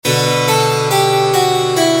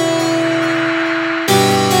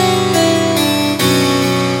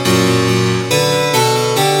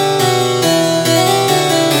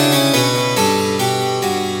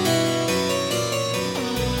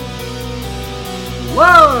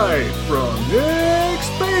Live from Nick's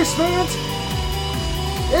basement,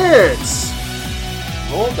 it's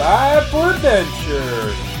Roll Die for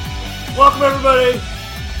Adventure. Welcome everybody.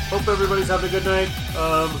 Hope everybody's having a good night.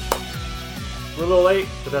 We're a little late,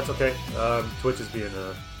 but that's okay. Twitch is being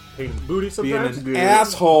a pain in the booty sometimes. Being an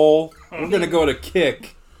asshole. We're gonna go to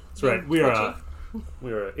kick. That's right. We are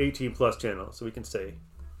an 18 plus channel, so we can say.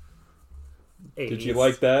 Did you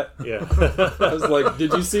like that? Yeah. I was like,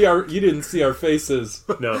 did you see our? You didn't see our faces.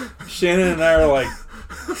 No. Shannon and I are like,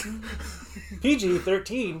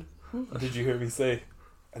 PG-13. did you hear me say?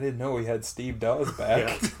 I didn't know we had Steve Dawes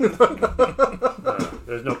back. Yeah.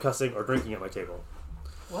 There's no cussing or drinking at my table.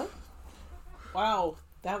 What? Wow,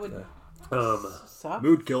 that would suck.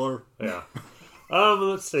 Mood killer. Yeah.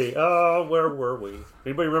 Let's see. Where were we?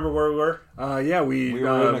 Anybody remember where we were? Yeah, we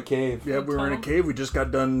were in a cave. Yeah, we were in a cave. We just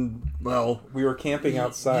got done. Well, We were camping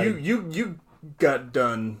outside. you got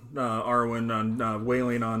done, Arwen, on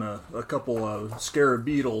wailing on a couple of scarab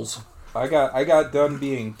beetles. I got done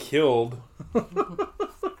being killed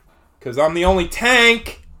because I'm the only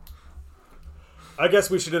tank. I guess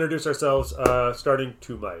we should introduce ourselves. Starting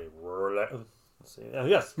to my let's see.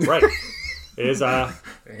 Yes, right. Is our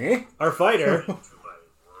fighter.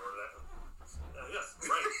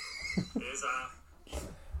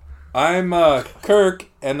 I'm Kirk,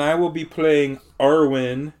 and I will be playing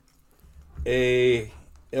Arwen, a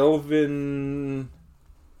elven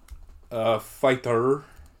fighter.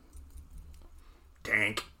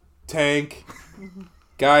 Tank.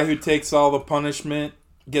 Guy who takes all the punishment,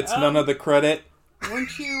 gets none of the credit.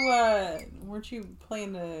 Weren't you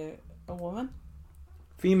playing a woman?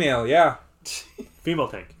 Female, yeah. Female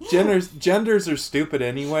tank. Genders are stupid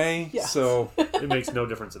anyway, Yes. so It makes no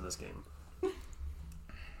difference in this game.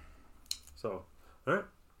 So, alright.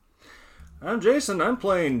 I'm Jason. I'm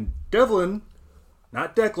playing Devlin,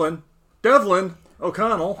 not Declan. Devlin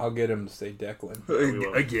O'Connell. I'll get him to say Declan.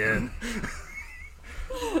 will. Again.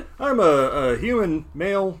 I'm a human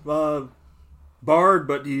male bard,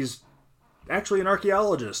 but he's actually an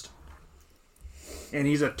archaeologist. And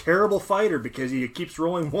he's a terrible fighter because he keeps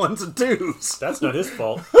rolling ones and twos. That's not his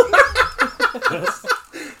fault.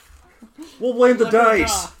 We'll blame the Look at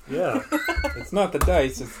dice. that. Yeah. It's not the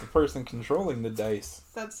dice, it's the person controlling the dice.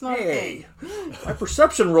 That's not Hey, a thing. my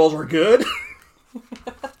perception rolls are good.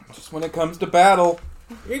 Just when it comes to battle,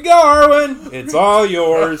 here you go, Arwen. It's all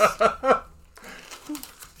yours.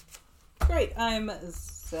 Great, I'm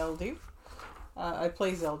Zeldu. I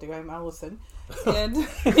play Zeldu. I'm Allison. And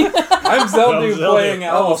I'm Zeldu Zelda. playing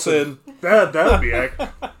Allison. That'd be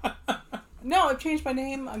no, I've changed my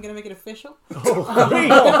name. I'm gonna make it official. court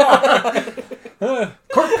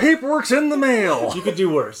paperwork's in the mail. You could do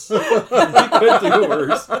worse. You could do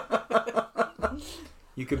worse.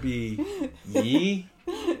 You could be Yi.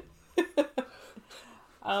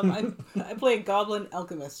 I play a goblin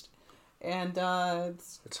alchemist, and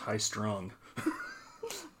It's high strung.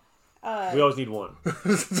 We always need one.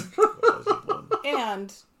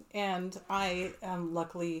 and I am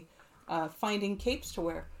luckily finding capes to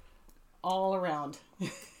wear all around.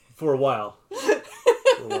 For a while.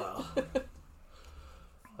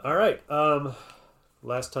 Alright.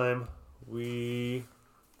 Last time we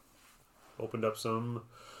opened up a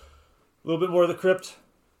little bit more of the crypt,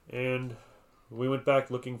 and we went back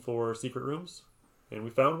looking for secret rooms, and we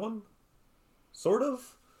found one. Sort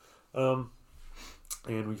of.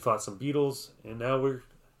 And we fought some beetles, and now we're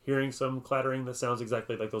hearing some clattering that sounds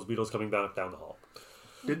exactly like those beetles coming down the hall.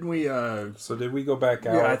 Didn't we, So did we go back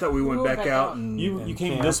out? yeah, I thought we went back out out. and... You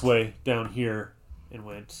came camped. this way down here and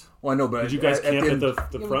went. Well, I know, but... Did you guys camp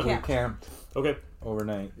at the we front? camped. Camped Okay.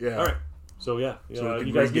 overnight. Yeah. All right. So yeah, So we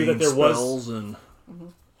you could guys knew that regain there was. spells and...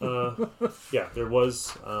 There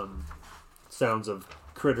was sounds of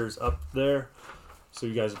critters up there. So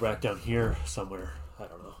you guys are back down here somewhere. I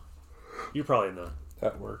don't know. You're probably in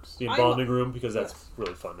That works. the embalming room because that's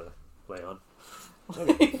really fun to lay on.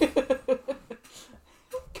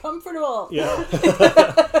 Comfortable. Yeah.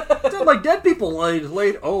 Sound like dead people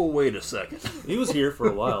laid... Oh, wait a second. He was here for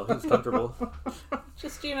a while. He was comfortable.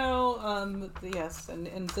 Just, yes,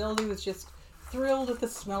 and Zelda was just thrilled at the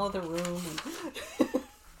smell of the room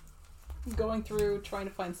and going through trying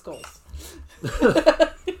to find skulls.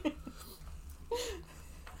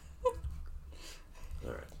 All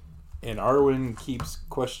right. And Arwen keeps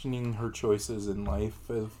questioning her choices in life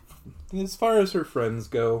as far as her friends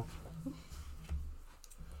go.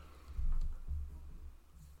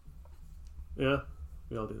 Yeah,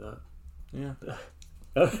 we all do that. Yeah.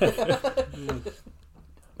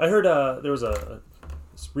 I heard there was a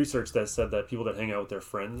research that said that people that hang out with their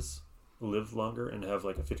friends live longer and have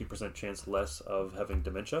like a 50% chance less of having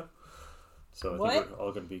dementia. So I What? think we're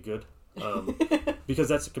all going to be good. Because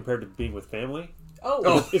that's compared to being with family.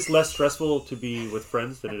 Oh. It's less stressful to be with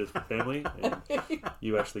friends than it is with family. And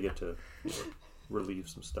you actually get to relieve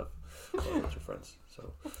some stuff with your friends.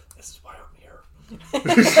 So this is why I'm here.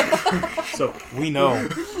 So We know.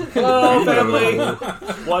 hello, family.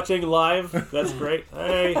 Watching live. That's great.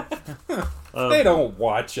 Hey. They don't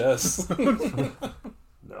watch us.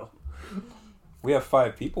 No. We have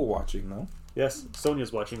 5 people watching, though. Yes,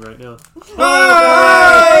 Sonia's watching right now.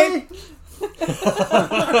 Hi!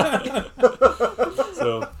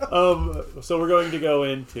 So we're going to go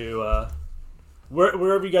into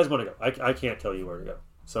wherever you guys want to go. I can't tell you where to go.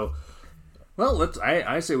 So Well,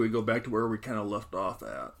 I say we go back to where we kind of left off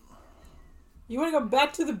at. You want to go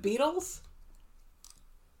back to the Beatles?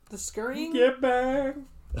 The scurrying? Get back.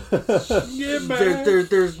 Get back.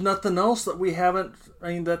 There's nothing else that we haven't. I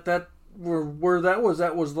mean that where that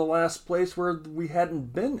was the last place where we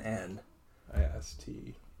hadn't been in. I asked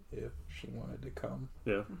T if she wanted to come.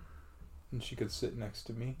 yeah. And she could sit next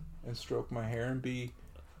to me and stroke my hair and be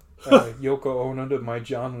Yoko Ono to my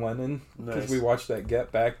John Lennon. Because Nice. we watched that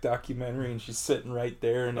Get Back documentary and she's sitting right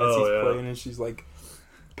there and as Oh, he's yeah. playing and she's like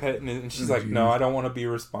petting it and she's like, no, I don't want to be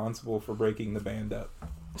responsible for breaking the band up.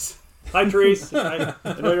 Hi, Therese. I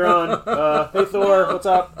know you're on. Hey, Thor. What's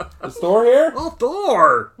up? Is Thor here? Oh,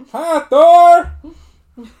 Thor! Hi, Thor!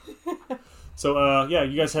 So, yeah,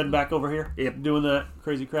 you guys heading back over here? Yep. Doing that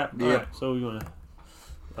crazy crap? Yep. Alright, so you want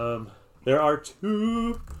to... there are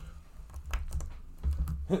 2...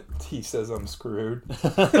 T says I'm screwed.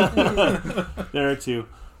 There are 2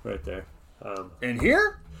 right there. In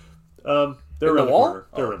here? They're In around the the wall? corner.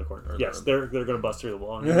 They're around the corner. Or Yes, they're- they're going to bust through the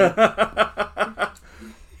wall.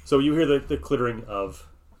 So you hear the clittering of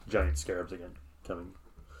giant scarabs again coming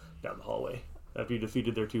down the hallway after you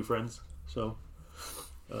defeated their 2 friends. So,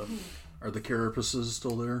 Are the carapaces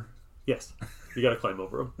still there? yes, you got to climb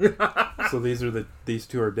over them. So these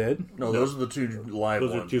 2 are dead? No, those are the 2 live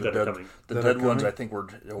Those are ones. 2 the that are dead, coming. The That dead are ones, coming? I think, were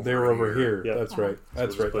over They're over here. Yeah. That's right.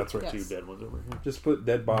 That's So right. just That's put right. 2 dead ones over here. Just put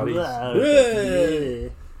dead bodies.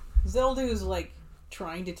 Zeldu's like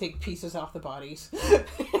trying to take pieces off the bodies.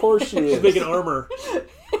 Of course she She's is. making armor.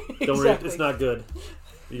 Don't worry, Exactly. it's not good.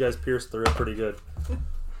 You guys pierced through it pretty good.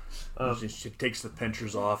 She takes the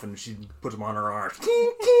pinchers off and she puts them on her arm.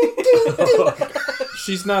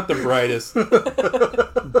 She's not the brightest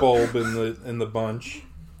bulb in the bunch.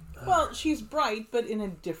 Well, she's bright, but in a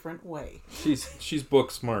different way. She's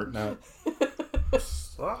book smart, not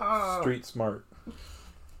street smart.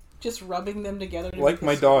 Just rubbing them together. To Like make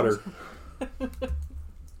my a daughter.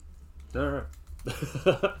 Alright.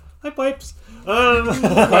 Hi, Pipes.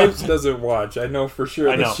 Pipes doesn't watch. I know for sure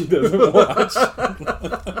I know. that she doesn't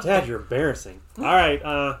watch. Dad, you're embarrassing. Alright,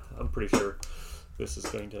 I'm pretty sure this is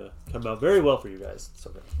going to come out very well for you guys. It's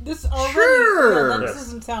okay. This already. Sure. Well, that Yes.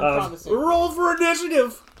 doesn't sound promising. Roll for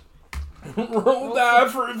initiative. Roll die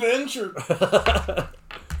for adventure. I got,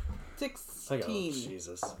 16.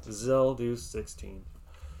 Jesus. Zeldu 16.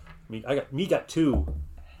 Me got 2.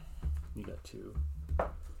 Me got 2.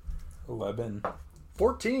 11.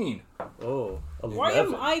 14. Oh, 11. Why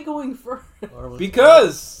am I going first?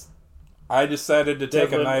 Because I decided to take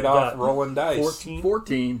a Devlin night off got rolling dice. 14.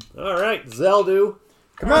 14. Alright, Zeldu.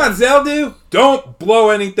 Come on, Zeldu! Don't blow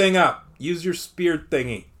anything up. Use your spear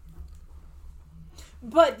thingy.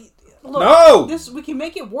 But look, No! we can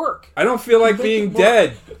make it work. I don't feel like Make being it work.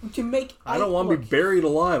 dead. We can make. I don't want to be buried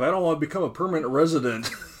alive. I don't want to become a permanent resident.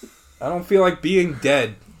 I don't feel like being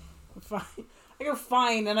dead. Fine. I go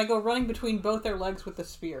fine, and I go running between both their legs with the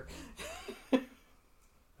spear.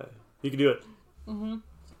 You can do it.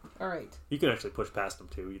 All right. You can actually push past them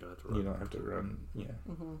too. You don't have to run. You don't have to run. Yeah.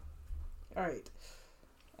 All right.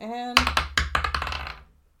 And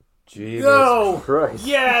Jesus No! Christ.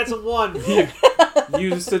 Yeah, it's a 1.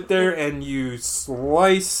 You sit there and you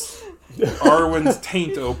slice Arwen's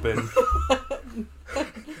taint open.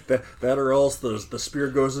 that or else the spear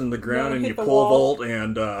goes in the ground No, and hit you the pole wall. vault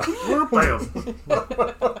and... Bam.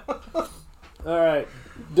 Alright.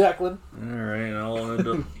 Declan. Alright, I'll end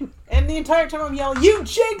up... and the entire time I'm yelling, "You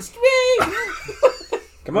jinxed me!"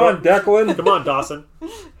 Come on, Declan. Come on, Dawson.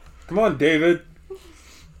 Come on, David.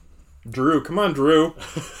 Drew. Come on, Drew.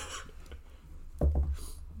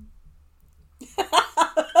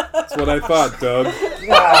 That's what I thought, Doug.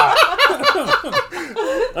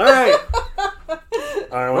 Alright.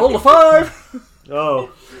 Roll a 5!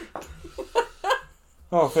 Oh.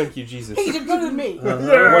 Oh, thank you, Jesus. He did better than me.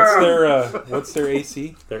 What's their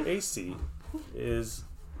AC? Their AC is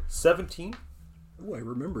 17. Oh, I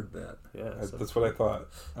remembered that. Yeah. That's what I thought.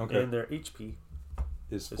 Okay. And their HP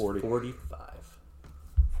Is is 40. 45.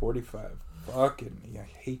 45. Fucking, I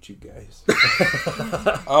hate you guys.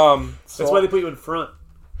 That's why they put you in front.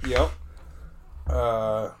 Yep.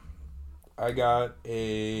 I got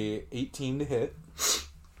a 18 to hit.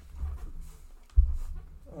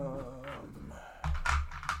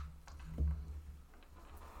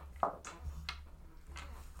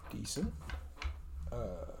 Decent.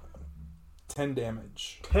 10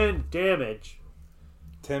 damage. 10 damage.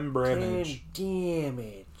 10 damage. 10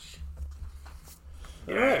 damage.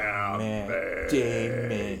 Yeah, Man,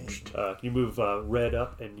 damage. Can you move red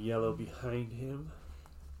up and yellow behind him?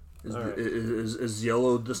 Is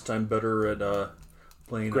yellow this time better at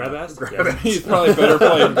playing Grab ass? Grab ass? He's probably better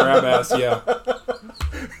playing grab ass, yeah.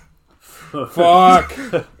 Fuck!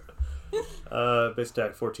 Base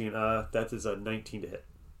attack 14. That is a 19 to hit.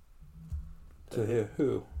 To hit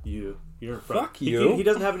who? You. You're in front. Fuck you. He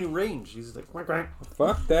doesn't have any range. He's like, quack, quack.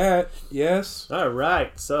 Fuck that. Yes.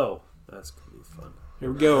 Alright, so that's going to be fun.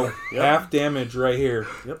 Here we go. Yep. Half damage right here.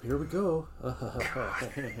 Yep, here we go.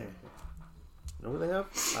 Know what they have?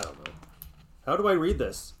 I don't know. How do I read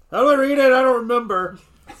this? How do I read it? I don't remember.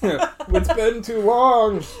 It's been too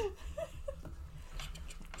long.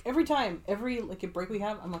 Every time, every a break we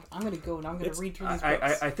have, I'm like, I'm gonna go and I'm gonna read through these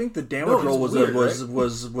books. I think the damage roll was weird, a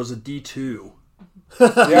D2.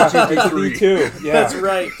 Yeah, D3. D2. Yeah. That's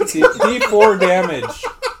right. D4 damage.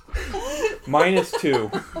 -2.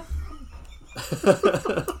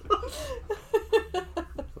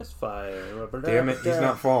 Plus 5. Damn it, he's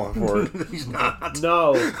not falling for it. He's not.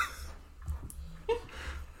 No.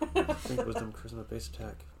 I think wisdom, charisma, base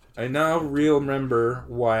attack. I now remember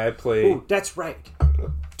why I play. Oh, that's right.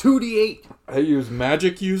 2d8. I use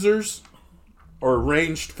magic users or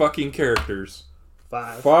ranged fucking characters.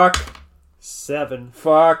 5. Fuck. 7.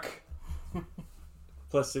 Fuck.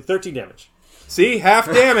 Plus 6. 13 damage. See? Half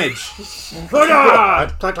damage.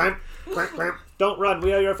 Clank, clank, clank, clank. Don't run.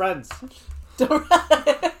 We are your friends. Don't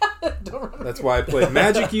run. Don't run. That's why I play.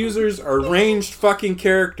 Magic users are ranged fucking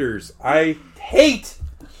characters. I hate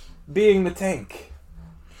being the tank.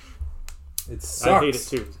 It sucks. I hate it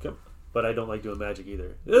too. But I don't like doing magic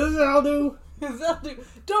either. This is I'll do.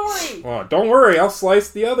 Don't worry. Oh, don't worry, I'll slice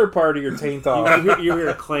the other part of your taint off. You hear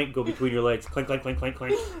a clank go between your legs. Clank, clank, clank, clank,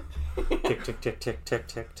 clank. Tick, tick, tick, tick, tick,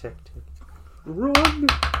 tick, tick, tick. Run.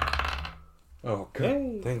 Oh, good.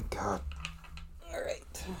 Hey. Thank God. All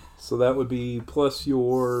right. So that would be plus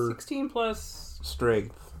your 16 plus.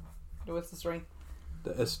 strength. What's the strength?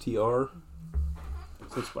 The STR.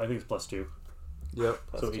 So I think it's plus 2. Yep.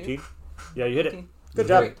 Plus So 2? 18. Yeah, you hit it. 18. Good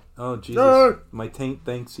job. Great. Oh, Jesus. No. My taint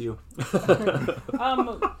thanks you. Is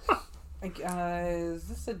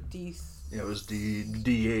this a D? Yeah, it was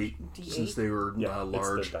D8 D8? since they were Yeah,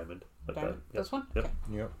 large. It's the diamond. Like Diamond? that. Yep. This one? Yep. Okay.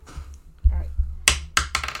 Yep. All right.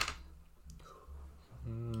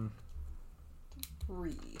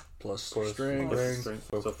 3. Plus Plus strength. Strength.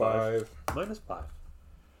 So So 5. Minus 5.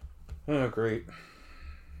 Oh, great.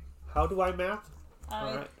 How do I math? I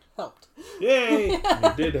All right. helped. Yay!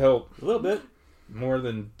 You did help A little bit. more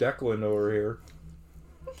than Declan over here.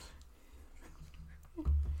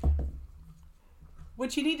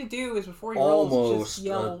 What you need to do is before you roll, Almost just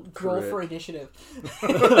yell, a roll crit. for initiative.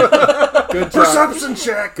 Good job. Perception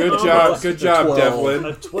check. Good job. Good job, 12. Devlin.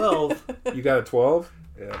 A 12. You got a 12?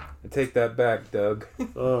 Yeah. I take that back, Doug.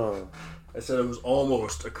 Oh. I said it was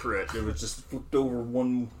almost a crit. It was just flipped over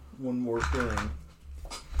one more thing.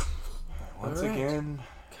 Once All right. again,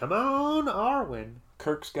 Come on, Arwen.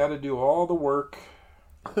 Kirk's got to do all the work.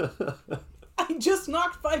 I just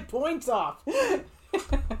knocked 5 points off.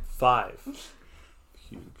 5.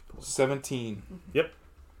 Huge. 17. Yep.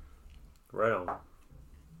 Right on.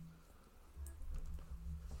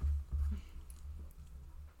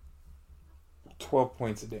 $12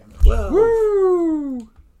 points of damage. Well, Woo!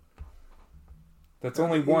 That's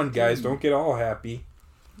only one, guys. Don't get all happy.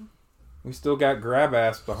 We still got grab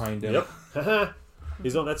ass behind him. yep.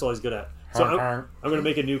 That's all he's good at. So I'm going to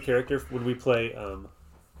make a new character when we play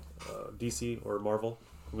DC or Marvel.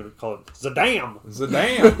 I'm going to call it Zadam.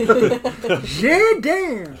 Zadam! Yeah,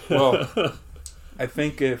 damn. Well, I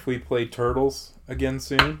think if we play Turtles again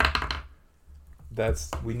soon,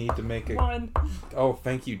 we need to make a... 1. Oh,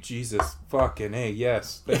 thank you, Jesus. Fucking A,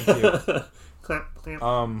 yes. Thank you. Clamp,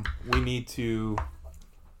 clamp. We need to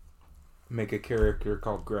make a character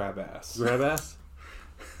called Grab Ass Grab ass?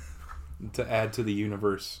 to add to the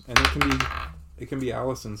universe, and it can be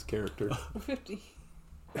Allison's character. 50.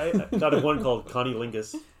 I thought of one called Connie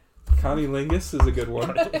Lingus. Connie Lingus is a good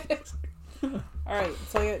one. All right,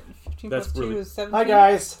 so I got 15 That's plus 2 really- is 17. Hi,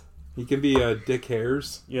 guys. He can be Dick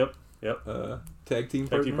Hare's Yep. tag team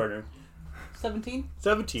Tag partner. team partner. 17?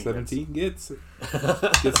 17. 17 gets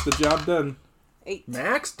the job done. 8.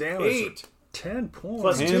 Max damage. 8 10 points.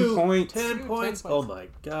 plus 10 2 points. 10 10 points. points. Oh my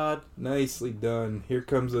god! Nicely done. Here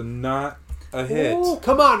comes not a hit. Ooh,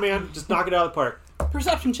 come on, man! Just knock it out of the park.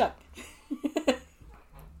 Perception check.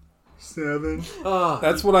 7. Oh,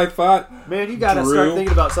 That's what I thought. man, you gotta Drew. start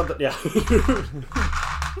thinking about something. Yeah.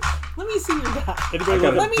 Let me see your die. Anybody I gotta-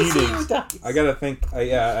 look Let at me see your D-names? dice. I gotta think.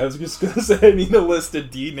 I was just gonna say I need a list of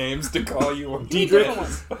D names to call you. Give me Dedrick. different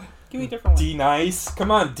ones. Give me a different one. D nice.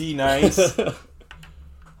 Come on, D nice.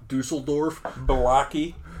 Dusseldorf.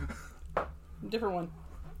 Blocky. Different one.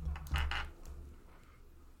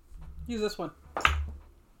 Use this one.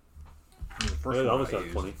 The first Yeah, that one almost I got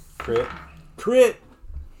used. 20. Crit. Crit.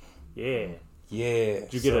 Yeah. Yeah.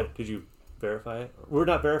 Did you get it? Did you verify it? We're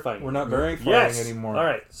not verifying. We're not verifying yes. anymore. All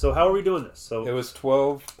right. So how are we doing this? So It was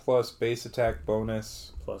 12 plus base attack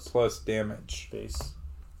bonus plus plus damage. base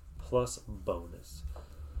plus bonus.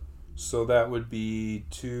 So that would be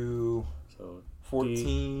 2, So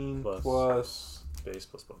 14 plus- plus base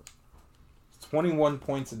plus bonus. 21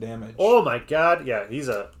 points of damage. Oh my god! Yeah,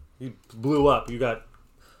 he blew up. You got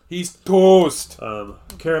He's toast.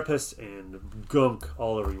 carapace and gunk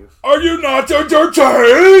all over you. Are you not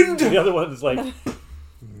entertained? The other one is like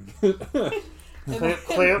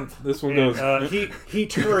clamp. This one And, goes. he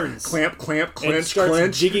turns Clamp, clamp, and clench, starts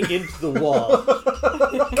clench. digging into the wall.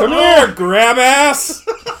 Come here, grab ass.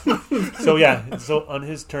 So yeah, so on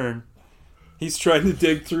his turn, He's trying to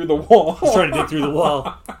dig through the wall. he's trying to dig through the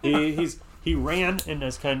wall. He ran and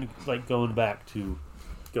is kind of like going back to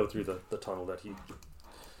go through the tunnel that he.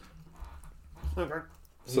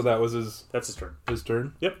 So that was his That's his turn.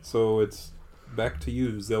 turn. Yep. So it's back to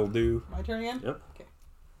you, Zeldu. My turn again? Yep. Okay.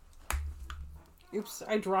 Oops,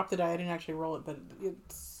 I dropped the die. I didn't actually roll it, but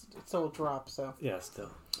it's still a drop, so. Yeah, still.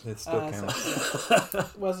 It still So, counts. yeah.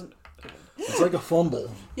 It wasn't good. It's like a fumble.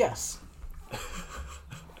 Yes.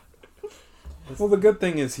 Well, the good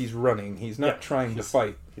thing is he's running. He's not Yeah, trying to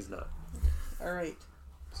fight. He's not. All right.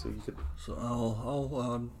 So you could. So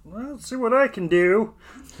I'll see what I can do.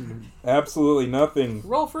 Absolutely nothing.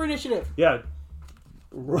 Roll for initiative. Yeah,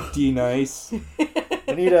 D nice.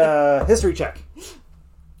 I need a history check.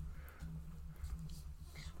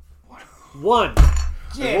 1.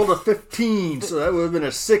 I rolled a 15, so that would have been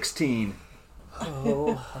a 16.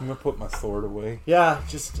 Oh. I'm gonna put my sword away, Yeah,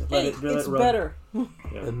 just let Hey, it run. it's better. Yeah.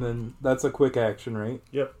 and then that's a quick action, right?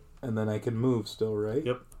 Yep. And then I can move still, right?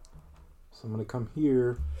 Yep. So I'm gonna come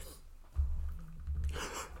here.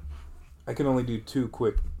 I can only do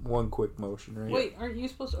one quick motion, right? Wait, aren't you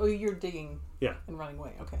supposed to? Oh, you're digging. Yeah. And running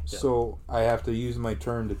away. Okay. So I have to use my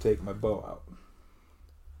turn to take my bow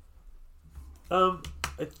out.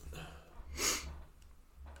 I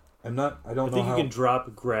I'm not. I don't know think you how. can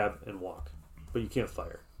drop, grab, and walk, but you can't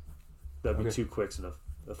fire. That'd be Okay. 2 quicks and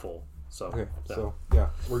a full. So. Okay. no. So yeah,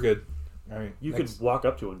 we're good. All right. You next. could walk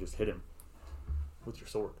up to him and just hit him with your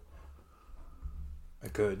sword. I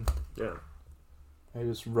could. Yeah. I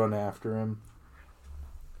just run after him.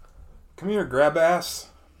 Come here, grab ass.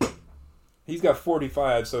 He's got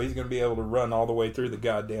 45, so he's gonna be able to run all the way through the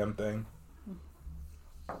goddamn thing.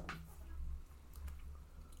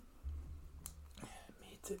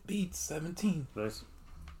 It beats 17. Nice.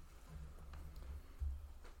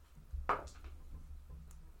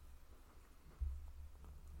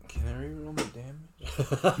 Can I reroll my damage?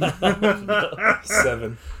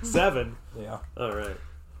 7. 7. Yeah. All right.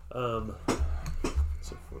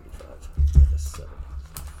 So 45 minus 7.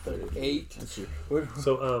 8.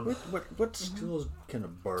 So What skills can a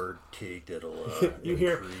bard take that'll You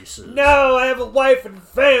hear, increase his- no, I have a wife and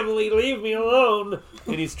family. Leave me alone.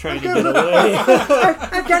 And he's trying to get away.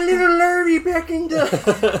 I got little Larry back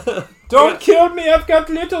into. Don't kill me! I've got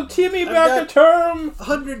little Timmy back got- at home!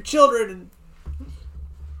 100 children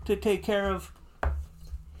to take care of.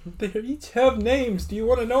 They each have names. Do you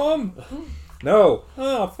want to know them? No.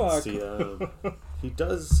 Oh, fuck. See, he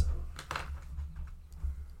does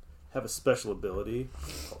have a special ability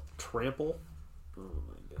called Trample. Oh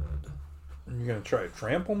my god. You're going to try to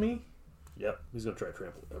trample me? Yep, he's gonna try to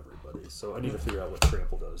trample everybody. So I need to figure out what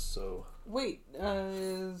trample does. So Wait.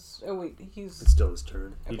 He's. it's still his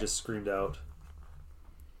turn. He Okay. just screamed out.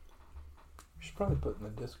 You should probably put in the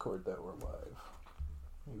Discord that we're live.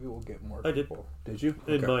 Maybe we'll get more I did. people. Did you?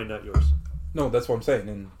 In Okay. mine, not yours. No, that's what I'm saying.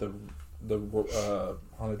 In the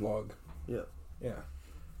haunted log. Yeah. Yeah.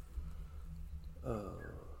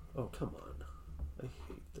 Oh, come on. I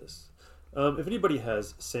hate this. If anybody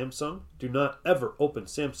has Samsung, do not ever open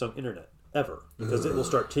Samsung Internet. Ever. Because it will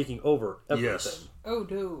start taking over everything. Yes. Oh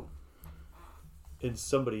no. And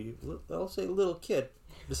somebody, I'll say a little kid,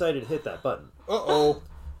 decided to hit that button. Uh-oh.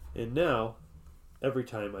 And now, every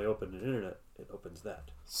time I open an internet, it opens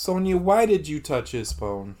that. Sonia, why did you touch his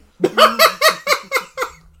phone?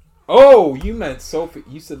 Oh, you meant Sophie.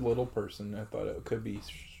 You said little person. I thought it could be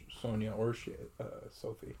Sonia or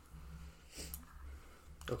Sophie.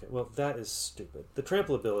 Okay, well, that is stupid. The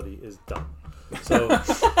trample ability is dumb. So,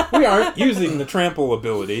 We aren't using the trample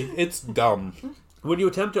ability. It's dumb. when you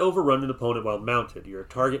attempt to overrun an opponent while mounted, your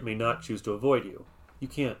target may not choose to avoid you. You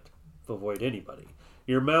can't avoid anybody.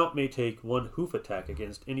 Your mount may take one hoof attack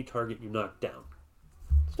against any target you knock down.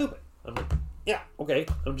 Stupid. I'm like, yeah, okay.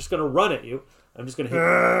 I'm just going to run at you. I'm just going to hit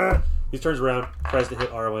you. He turns around, tries to hit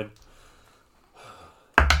Arwen.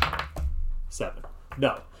 7.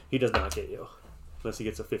 No, he does not get you. Unless he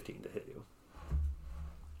gets a 15 to hit you.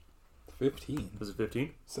 15. Was it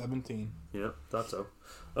 15? 17. Yeah, thought so.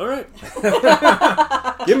 All right.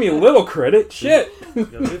 Give me a little credit. Shit. Got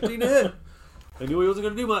 15 to hit. I knew he wasn't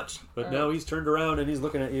going to do much. But All now right. he's turned around and he's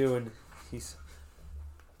looking at you and he's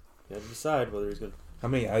got to decide whether he's going to How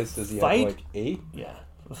many eyes does he Fight? have? Like 8?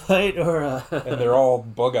 fight or... And they're all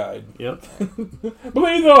bug-eyed. Yep.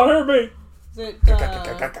 Please don't hurt me. Is it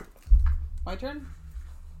my turn?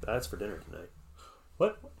 That's for dinner tonight.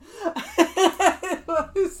 What?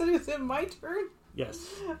 Is it my turn? Yes.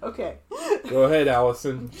 Okay. Go ahead,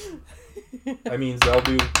 Allison. I mean,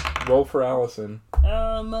 Zeldu. Roll for Allison.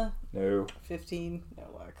 No. 15. No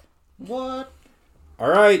luck. What? All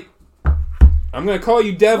right. I'm going to call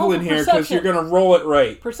you Devlin Roll for here because perception. you're going to roll it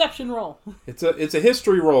right. Perception roll. It's a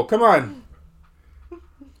history roll. Come on.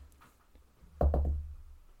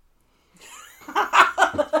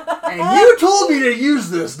 And you told me to use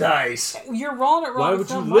this dice. You're rolling it wrong. Why It's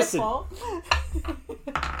would you not listen? my fault.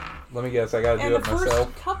 Let me guess. I got to And do the it first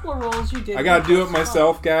myself. couple of rolls you did. I got to do it were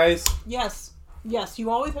myself, guys. Yes. Yes, you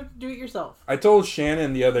always have to do it yourself. I told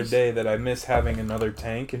Shannon the other day that I miss having another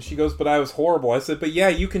tank, and she goes, but I was horrible. I said, but yeah,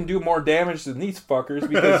 you can do more damage than these fuckers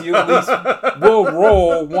because you at least will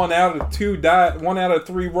roll 1 out of 1 out of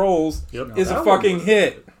 3 rolls Yep. is a that fucking would-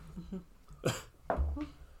 hit.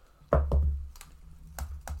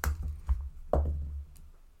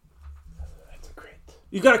 That's a crit.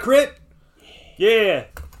 You got a crit? Yeah.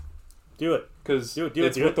 Do it. Because Do it,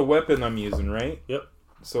 it's do with it. the weapon I'm using, right? Yep.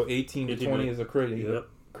 So 18 to 18, 20 right? is a critty. Yep.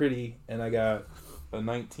 Critty, and I got a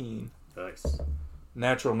 19. Nice.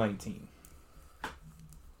 Natural 19.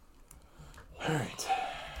 Alright.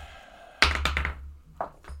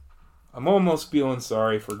 I'm almost feeling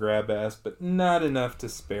sorry for Grabass, but not enough to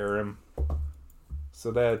spare him.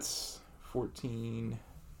 So that's 14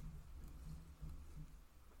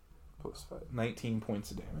 plus 5. 19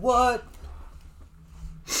 points of damage. What?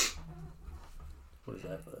 What is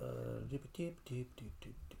that?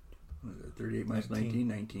 What is it, 38 minus 19.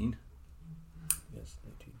 19? Yes,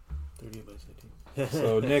 19. 38 minus 19.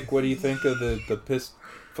 So, Nick, what do you think of the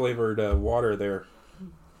piss-flavored water there?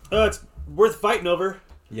 It's worth fighting over.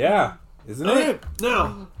 Yeah, isn't All it? right,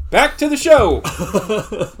 now. Back to the show!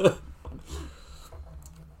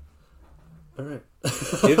 All right.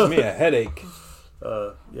 Gives me a headache.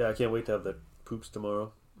 Yeah, I can't wait to have the poops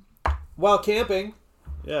tomorrow. While camping.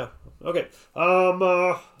 Yeah. Okay.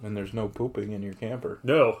 And there's no pooping in your camper.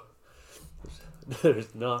 No.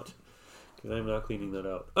 There's not. Because I'm not cleaning that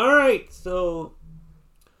out. All right. So,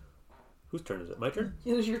 whose turn is it? My turn?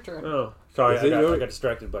 It is your turn. Oh, sorry. Is I it got, your- I got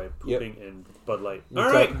distracted by pooping and Bud Light. We All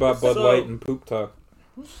talked right. about Bud so- Light and poop talk.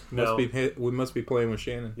 No. We must be playing with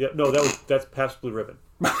Shannon. Yep. No, that's Pabst Blue Ribbon.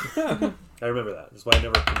 I remember that. That's why I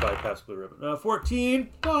never could buy Pabst Blue Ribbon. 14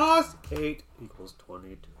 plus 8 equals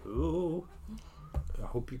 22. I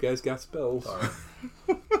hope you guys got spells. Sorry.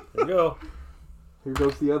 There we go. Here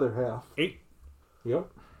goes the other half. 8,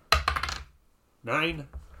 Yep. 9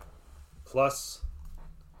 plus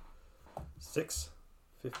 6,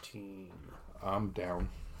 15. I'm down.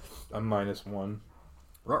 I'm -1.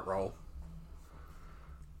 Ruh-roll.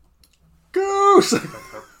 Goose!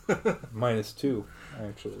 -2,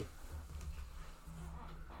 actually.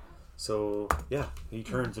 So, yeah, he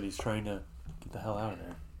turns and he's trying to get the hell out of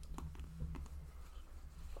there.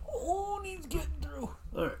 Oh, and he's getting through.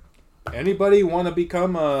 All right. Anybody want to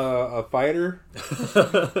become a fighter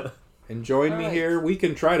and join me Alright. here? We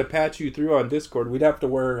can try to patch you through on Discord. We'd have to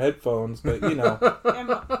wear headphones, but you know.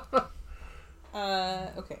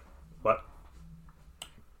 Okay. What?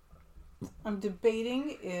 I'm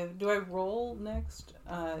debating if do I roll next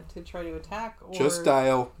to try to attack or Just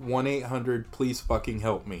dial 1-800, please fucking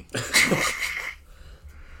help me.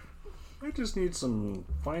 I just need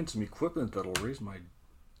find some equipment that'll raise my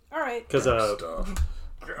all right. Because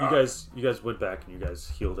stuff. you guys went back and you guys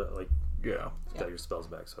healed it, like, Yeah. got your spells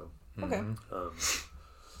back, so. Okay.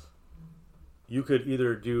 You could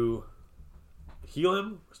either heal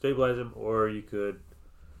him, stabilize him, or you could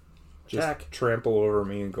attack. Trample over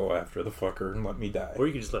me and go after the fucker and let me die. Or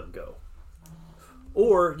you can just let him go.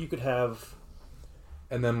 Or you could have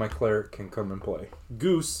And then my cleric can come and play.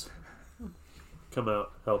 Goose come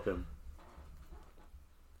out, help him.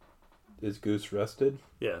 Is Goose rested?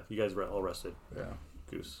 Yeah, you guys were all rested. Yeah.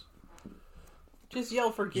 Goose. Just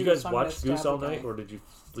yell for Goose. Did you guys I'm gonna watch stab Goose all the guy. night, or did you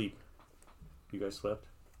sleep? You guys slept?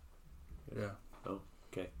 Yeah. Oh,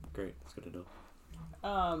 okay. Great. That's good to know.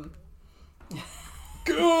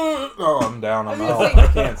 Good. Oh, I'm down. I'm I was out. gonna say,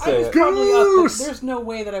 I can't I say was it. probably up, but Goose! there's no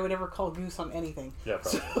way that I would ever call Goose on anything. Yeah,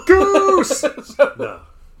 probably. Goose! No.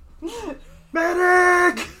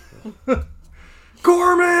 Medic!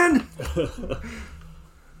 Gorman!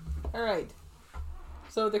 All right.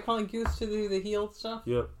 So they're calling Goose to do the heal stuff?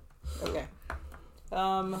 Yep. Okay.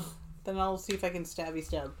 Then I'll see if I can stabby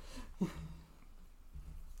stab.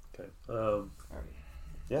 Okay. All right.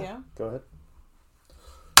 Yeah? Go ahead.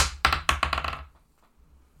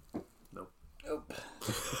 Nope. Nope.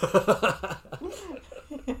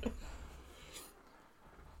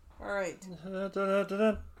 All right.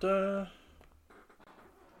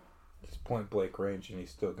 He's point blank range and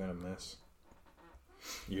he's still gonna miss.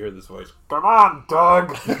 You hear this voice. Come on,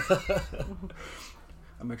 Doug!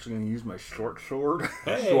 I'm actually going to use my short sword.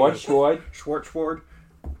 Hey. Schwart. Short sword.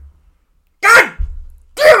 God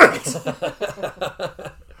damn it!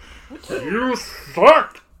 You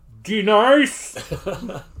suck, D-Nice!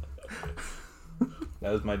 That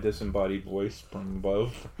was my disembodied voice from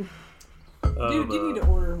above. Dude, you need to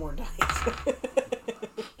order more dice. Do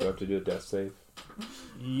I have to do a death save?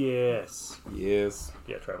 Yes. Yes.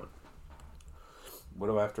 Yeah, try one. What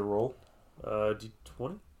do I have to roll?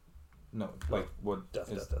 D20? No, like what? Death.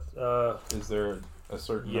 Is there a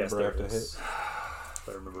certain Yes, number I there have to is. hit? If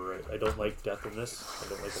I remember right. I don't like death in this. I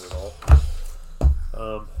don't like it at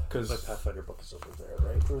all. Because My Pathfinder book is over there,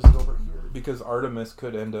 right? Or is it over here? because Artemis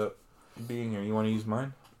could end up being here. You want to use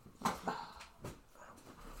mine?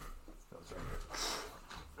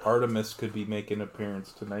 Artemis could be making an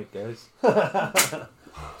appearance tonight, guys. I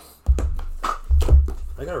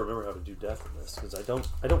gotta remember how to do death in this because I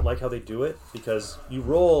don't like how they do it because you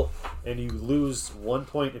roll and you lose 1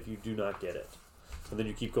 point if you do not get it, and then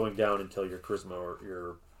you keep going down until your charisma or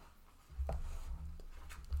your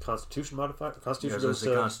Constitution modifier. Constitution Yes, goes it's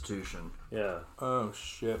the to Constitution. yeah. Oh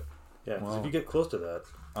shit! Yeah, because Wow. if you get close to that,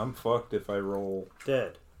 I'm fucked if I roll.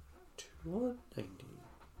 dead. 190.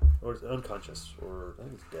 Or it's unconscious, or I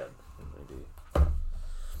think it's dead. 190.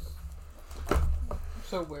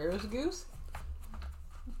 So where is Goose?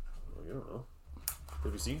 Well, you don't know.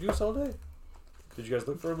 Have you seen Goose all day? Did you guys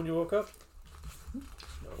look for him when you woke up?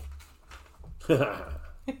 No.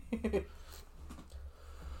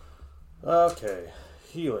 Okay.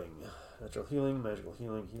 Healing. Natural healing, magical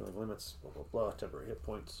healing, healing limits, blah, blah, blah. Temporary hit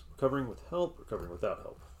points. Recovering with help, recovering without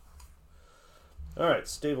help. Alright,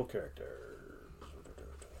 stable character.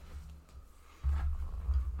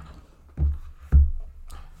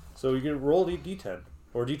 So you can roll a D10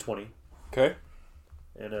 or D20, Okay.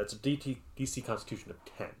 and it's a DC Constitution of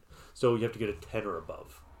 10. So you have to get a 10 or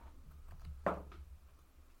above. I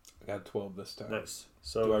got 12 this time. Nice.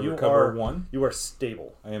 So Do I you recover are 1? You are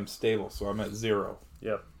stable. I am stable, so I'm at 0.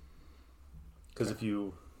 Yep. Because if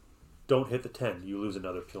you don't hit the 10, you lose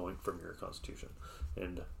another point from your Constitution,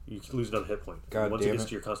 and you lose another hit point. God Once it damn gets it.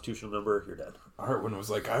 to your Constitutional number, you're dead. Artwin was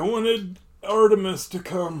like, I wanted Artemis to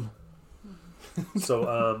come.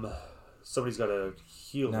 So somebody's got to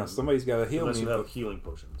heal Now him, somebody's got to heal unless me. you have but healing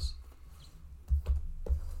potions.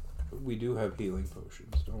 we do have healing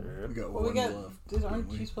potions, don't we? We got Well, one we got. left. Aren't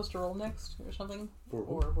you supposed to roll next or something? For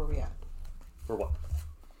who? Or where we at? For what?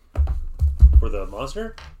 For the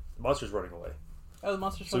monster? The monster's running away. Oh, the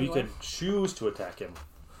monster's So running you away? can choose to attack him,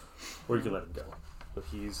 or you can let him go. But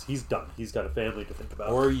he's done. He's got a family to think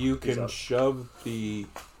about. Or you He's can up. shove the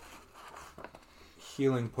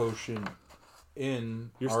healing potion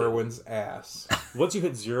in You're stable. Arwen's ass. Once you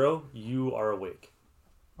hit 0, you are awake.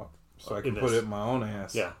 So I In can this. put it in my own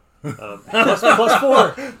ass. Yeah. Plus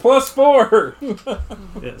 4. +4!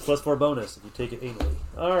 Yeah, plus 4 bonus if you take it anally.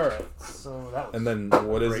 Alright, so that was... And then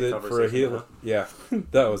what is Great it for a conversation, heal? huh? Yeah,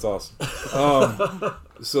 that was awesome.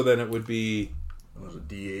 So then it would be, What was it,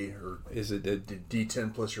 D8 or is it a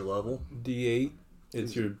D10 plus your level? D8?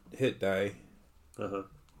 It's your hit die Uh-huh.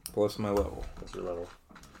 plus my level. That's your level.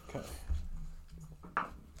 Okay.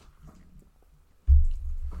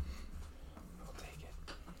 I'll take it.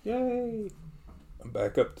 Yay! I'm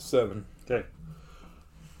back up to 7. Okay.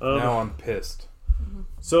 Now I'm pissed.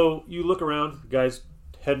 So you look around, guys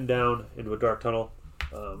heading down into a dark tunnel.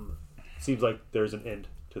 Seems like there's an end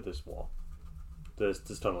to this wall. This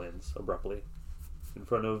tunnel ends abruptly in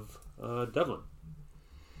front of Devlin.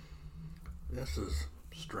 This is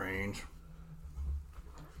strange.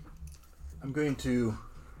 I'm going to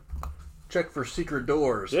check for secret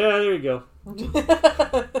doors. Yeah, there you go.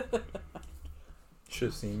 Should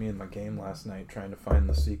have seen me in my game last night trying to find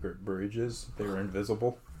the secret bridges. They were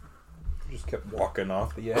invisible. Just kept walking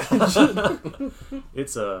off the edge.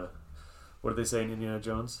 It's what do they say in Indiana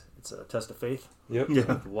Jones? It's a test of faith. Yep. You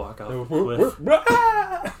have to walk off the cliff.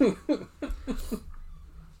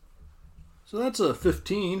 So that's a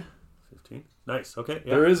 15. 15. Nice. Okay.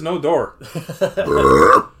 Yeah. There is no door.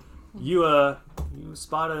 You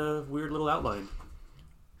spot a weird little outline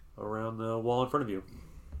around the wall in front of you.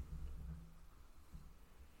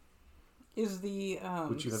 Is the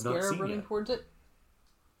Which you have not scarab seen running yet. towards it?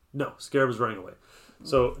 No, Scarab is running away.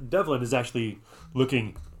 So Devlin is actually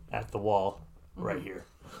looking at the wall right here.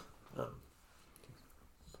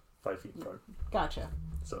 5 feet apart. Gotcha.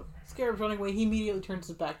 So Scarab's running away. He immediately turns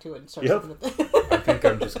his back to it and starts Yep. looking at it. I think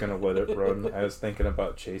I'm just going to let it run. I was thinking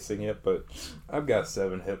about chasing it, but I've got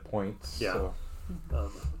 7 hit points. Yeah.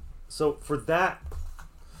 So for that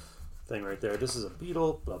thing right there, this is a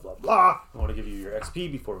beetle, blah, blah, blah. I want to give you your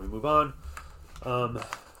XP before we move on. I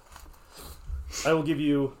will give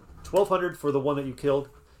you 1,200 for the one that you killed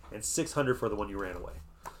and 600 for the one you ran away.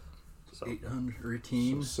 So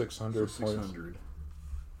 818. 600 So 600.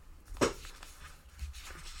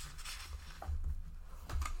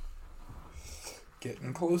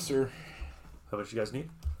 Getting closer. how much you guys need?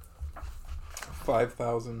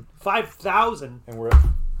 5,000. 5,000. And we're at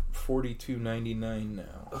 42.99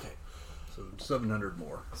 now. Okay. So 700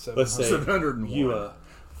 more. Let's say 701. you,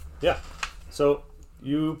 yeah. So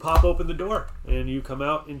you pop open the door and you come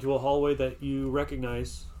out into a hallway that you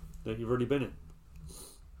recognize that you've already been in.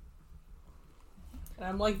 And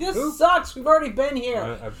I'm like, this sucks. We've already been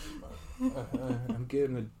here. I'm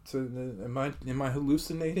getting am I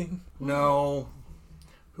hallucinating? No.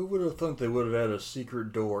 Who would have thought they would have had a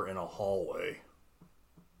secret door in a hallway?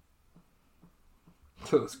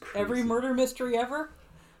 That was crazy. Every murder mystery ever?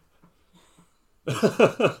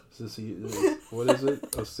 What is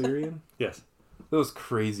it? Osirian? Yes. Those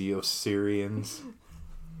crazy Osirians.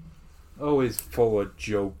 Always full of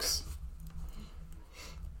jokes.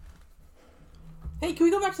 Hey, can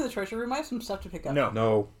we go back to the treasure room? I have some stuff to pick up.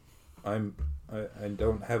 No. I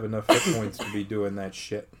don't have enough hit points to be doing that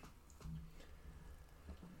shit.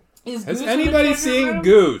 Is Has Goose in the anybody treasure seen room?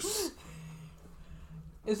 Goose?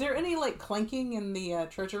 Is there any, like, clanking in the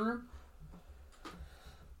treasure room?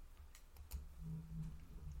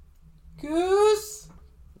 Goose?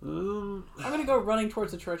 I'm gonna go running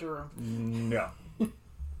towards the treasure room. No.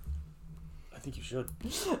 I think you should.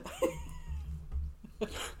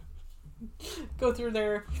 Go through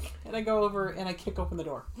there, and I go over and I kick open the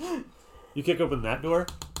door. You kick open that door.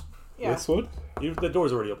 Yeah. This one? The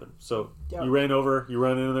door's already open. So Yeah. you ran over. You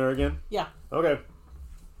run in there again. Yeah. Okay.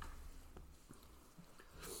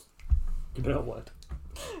 Now what?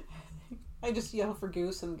 I just yell for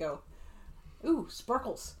Goose and go, ooh,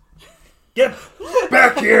 sparkles. Get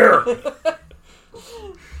back here!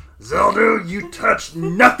 Zelda, you touched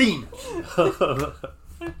nothing! Are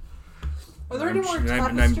there any more tapestries?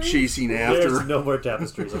 And I'm chasing There's after. no more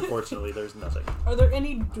tapestries. Unfortunately, there's nothing. Are there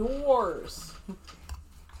any doors?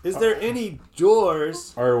 Is there any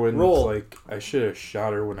doors? Arwen's Roll. like, I should have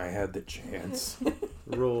shot her when I had the chance.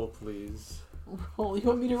 Roll, please. Roll. You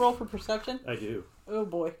want me to roll for perception? I do. Oh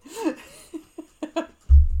boy.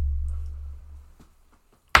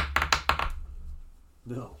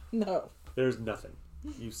 No. No. There's nothing.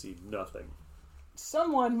 You see nothing.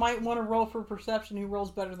 Someone might want to roll for perception who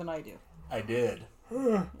rolls better than I do. I did.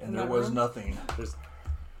 And there that was room? nothing There's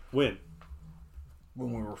when?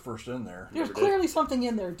 when we were first in there. There's Never did. clearly something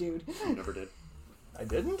in there, dude. You never did. I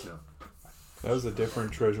didn't? No. That was a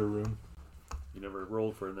different treasure room. You never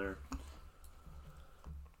rolled for in there.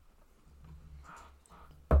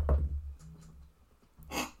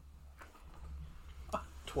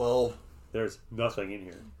 $12. There's nothing in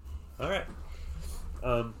here. All right.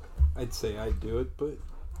 I'd say I'd do it, but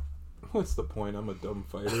what's the point? I'm a dumb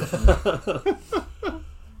fighter.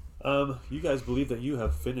 You guys believe that you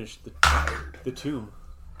have finished the tomb.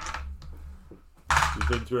 You've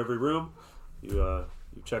been through every room. You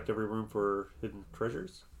checked every room for hidden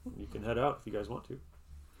treasures. You can head out if you guys want to.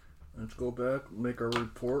 Let's go back, make our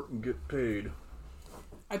report, and get paid.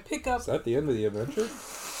 I pick up. Is that the end of the adventure?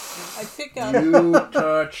 I pick up. You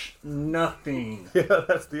touch nothing. Yeah,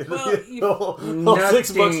 that's the end Well, of you- the all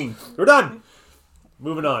 6 Nothing. bucks. We're done.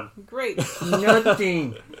 Moving on. Great.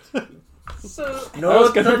 Nothing. So No I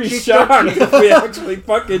was gonna be touchy, shocked touchy. if we actually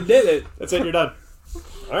fucking did it. That's it. You're done.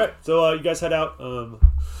 All right. So you guys head out.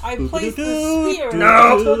 I placed the spear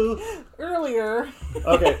earlier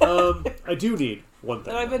Okay, I do need one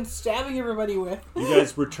thing. that I've been stabbing everybody with. You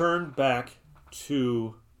guys return back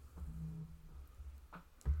to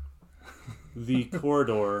the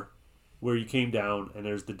corridor where you came down, and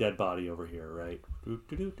there's the dead body over here, right?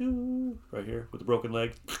 Right here with the broken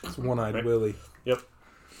leg. It's one-eyed Right. Willie. Yep.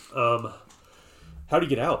 How do you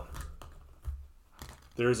get out?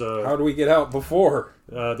 There's How a do we get out before?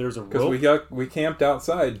 there's a Because rope, we camped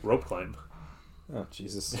outside. rope climb. Oh,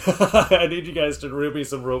 Jesus. I need you guys to roll me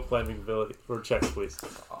some rope climbing ability or checks, please.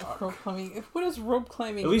 Rope climbing. What is rope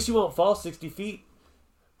climbing? At least you won't fall 60 feet.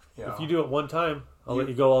 Yeah. If you do it one time, I'll let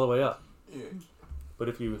you go all the way up. Yeah. But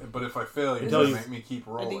if you, But if I fail, you're Until gonna you- make me keep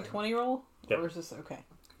a rolling. D20 roll? Yep. Or is this okay?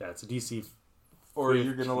 yeah, it's a DC. Or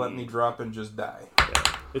you're going to let 15. me drop and just die. Yeah,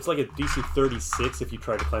 it's like a DC 36 if you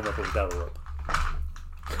try to climb up without a rope.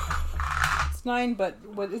 It's 9, but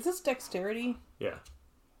what is this dexterity? Yeah.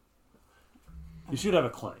 You should have a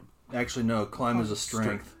climb. Actually, no. Climb is a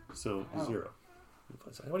strength. So Oh. 0.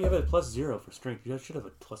 Why do you have a +0 for strength? You should have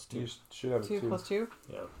a +2. You should have a 2 2. plus 2?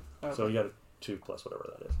 Yeah. Okay. So you got a 2 plus whatever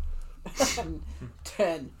that is.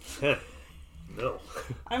 10. No.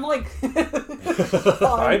 I'm like.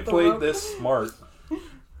 I played this smart.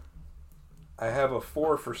 I have a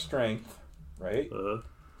 4 for strength, right?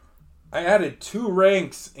 I added 2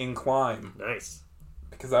 ranks in climb Nice.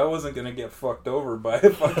 because I wasn't going to get fucked over by a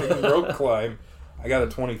fucking rope climb. I got a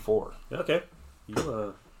 24. Okay.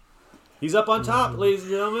 He's up on top, ladies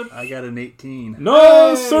and gentlemen. I got an 18.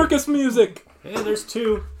 No circus music. And there's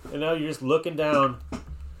 2. And now you're just looking down.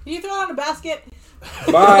 Can you throw it on a basket?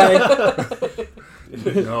 Bye.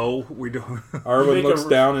 No, we don't. Arwen Make looks a-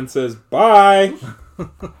 down and says, "Bye."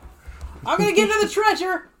 I'm gonna get to the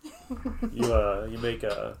treasure! You make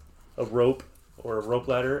a rope or a rope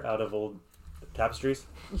ladder out of old tapestries.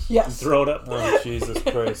 Yes. Throw it up. Oh, Jesus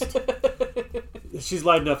Christ. She's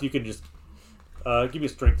light enough. You can just give me a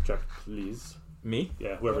strength check, please. Me?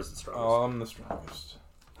 Yeah, whoever's the strongest. Oh, I'm the strongest.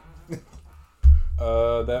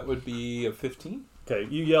 That would be a 15. Okay,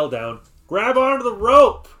 you yell down, grab onto the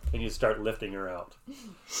rope, and you start lifting her out.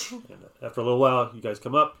 And after a little while, you guys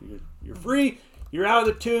come up. You're free. You're out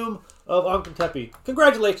of the tomb of Ankentepe.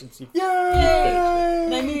 Congratulations! You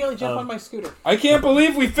And I immediately jump on my scooter. I can't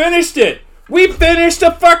believe we finished it. We finished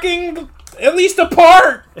a fucking, at least a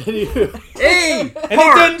part. and you, Hey! And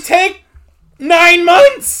it didn't take 9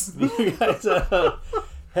 months. you guys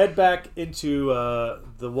head back into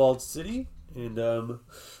the walled city, and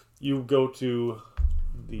you go to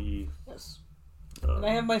the Yes. And I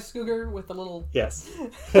have my scooter with a little. yes.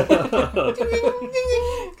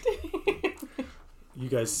 You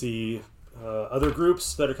guys see other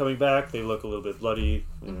groups that are coming back. They look a little bit bloody.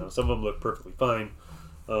 You know, some of them look perfectly fine.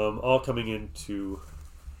 All coming into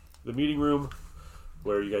the meeting room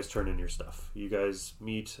where you guys turn in your stuff. You guys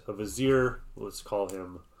meet a vizier. Let's call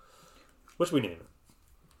him. What should we name him?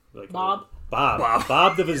 Like Bob.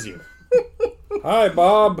 Bob the vizier. Hi,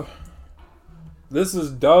 Bob. This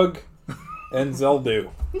is Doug and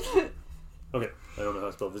Zeldu. Okay, I don't know how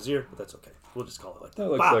to spell vizier, but that's okay. We'll just call it like that. That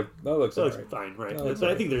looks Bob. that looks That looks alright. fine, right? That looks I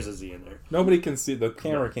alright. think there's a Z in there. Nobody can see, the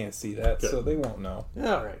camera can't see that, Good. so they won't know.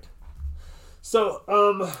 All right.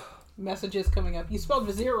 So, Messages coming up. You spelled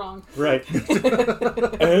vizier wrong. right.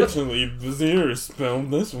 Actually, vizier is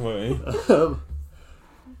spelled this way. I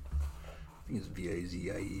think it's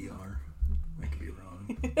V-A-Z-I-E-R. I could be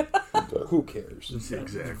wrong. Who cares?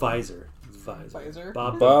 Exactly. Visor. Visor.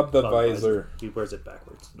 Bob the visor. He wears it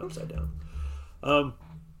backwards and upside down.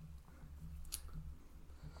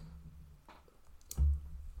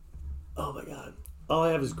 Oh my god. All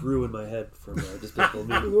I have is Gru in my head from Despicable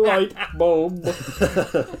Me. Light bulb.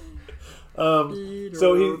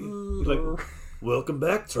 So he's like, welcome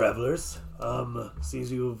back, travelers.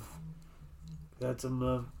 Seems you've had some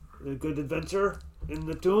a good adventure in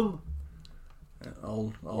the tomb.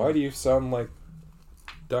 Why do you sound like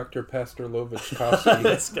Dr. Pastorlovich-Kowski?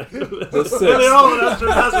 That's good. The sixth. Really all of us are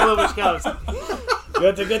Vassilovich cows. You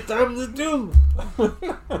had to get time in the tomb.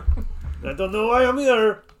 I don't know why I'm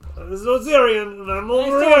here. This is Ozarian, and I'm I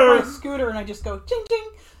over start my here. scooter and I just go ting ting.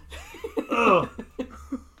 Oh.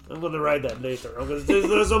 I'm going to ride that later.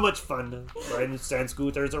 There's so much fun riding sand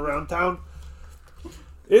scooters around town.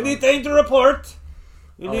 Anything to report?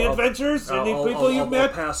 Any adventures? Any people you've met?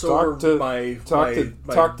 I'll pass Talk over to- my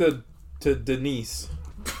Talk to Denise.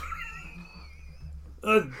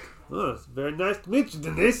 It's very nice to meet you,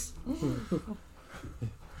 Denise.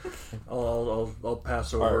 I'll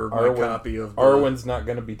pass over my Arwen- copy of Arwen's not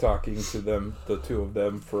going to be talking to them, the two of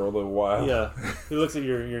them, for a little while. Yeah. He looks at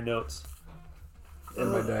your notes.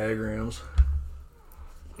 and my diagrams.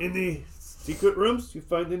 Any Secret rooms? You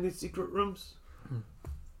find any secret rooms?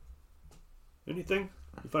 Anything?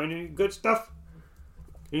 You find any good stuff?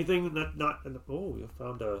 Anything that not? Oh, you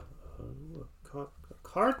found a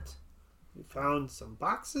cart. You found some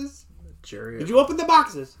boxes. Chariot. Did you open the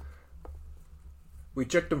boxes? We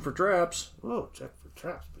checked them for traps. Oh, check for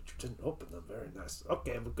traps, but you didn't open them. Very nice.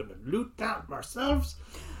 Okay, we're gonna loot that ourselves.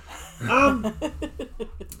 You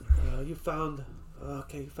found.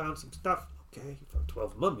 Okay, you found some stuff. Okay, you found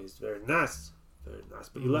 12 mummies. Very nice. Very nice.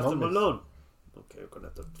 But you left them Mummies. alone. Okay, we're gonna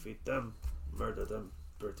have to defeat them, murder them.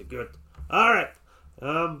 Pretty good. All right.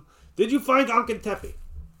 Did you find Ankentepe?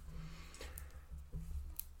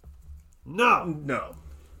 No. No.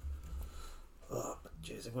 Oh, but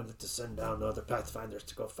jeez, I'm going to have to send down the other Pathfinders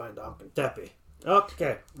to go find Ankentepe.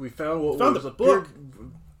 Okay. We found what Found was a appeared-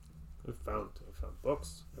 book. We found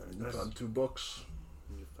books. Very We nice. found 2 books.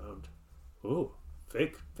 And you found,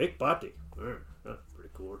 fake body. That's pretty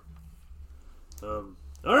cool.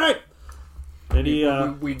 All right. And he,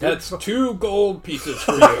 We did. That's 2 gold pieces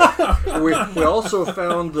for you. we also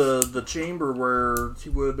found the chamber where he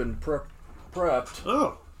would have been prepped,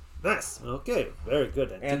 oh, nice. Okay, very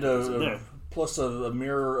good. and in there. plus a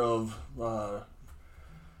mirror of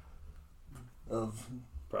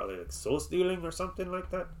Probably like soul stealing or something like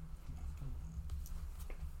that.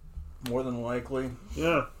 more than likely.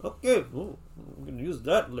 Yeah. Okay. Ooh, I'm gonna use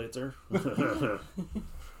that later.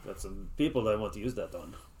 Got some people that want to use that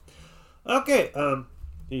on. Okay.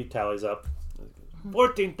 He tallies up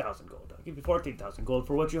 14,000 gold. I'll give you 14,000 gold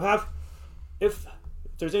for what you have. If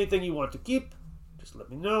there's anything you want to keep, just let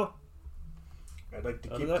me know. I'd like to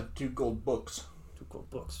Other keep than the 2 gold books. 2 gold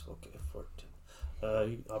books. Okay, 14.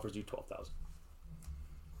 He offers you 12,000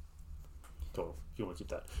 total. If you want to keep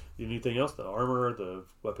that. Anything else? The armor, the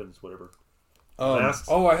weapons, whatever. Masks?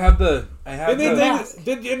 Oh, I have the.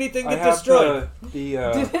 Did anything I get have destroyed? The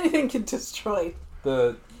Did anything get destroyed?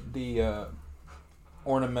 the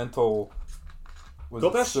ornamental was it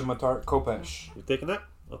Kopesh? scimitar Kopesh. You taking that?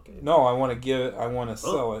 Okay. No, I want to give it. I want to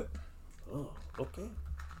sell it. Oh, okay.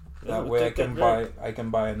 Yeah, That we'll way I take that can there. buy. I can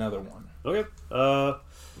buy another one. Okay.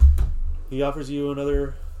 He offers you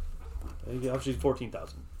another. He offers you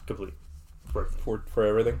 14,000 complete. For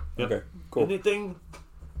everything. Yep. Okay, cool. Anything?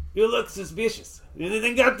 You look suspicious.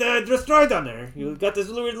 Anything got destroyed down there? You got this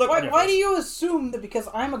weird look on your Why face. do you assume that because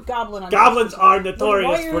I'm a goblin? Goblins are Then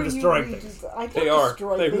notorious why for are destroying you, things. I don't They are.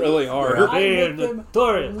 destroy They things. really are. I They are make them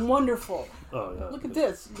notorious. wonderful. Oh yeah. Look at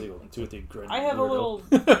this. Toothy grin. I have a little.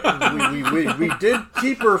 we did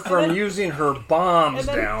keep her from then- using her bombs and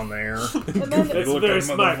then- down there. And then, It's very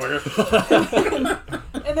smart.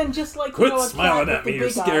 and then just like Quit you know, a smiling cat at with me, the you're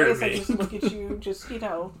big scaring eyes, I me. just look at you, just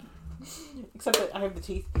except that I have the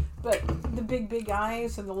teeth, but the big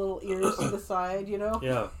eyes and the little ears to the side,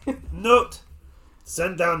 Yeah. Note.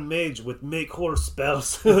 Send down mage with make horse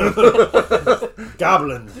spells.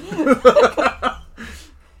 Goblin.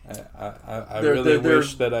 I There- really there-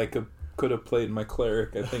 wish that I could have played my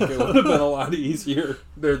cleric. I think it would have been a lot easier.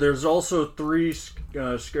 There's also 3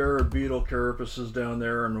 scarab beetle carapaces down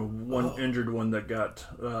there, and one injured one that got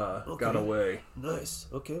away. Nice.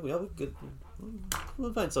 Okay, well, we could.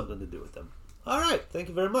 We'll find something to do with them. All right. Thank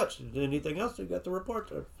you very much. Anything else you got to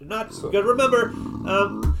report? Or if not, you got to remember,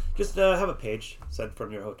 just have a page sent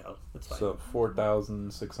from your hotel. That's fine. So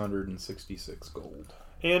 4,666 gold.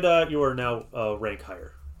 And you are now rank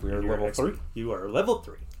higher. We are in your level XP. 3. You are level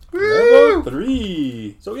 3. Level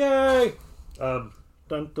 3. So yay! Dun,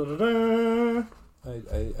 dun, dun, dun.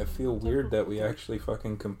 I feel weird that we actually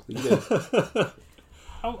fucking completed.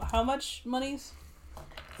 How much monies?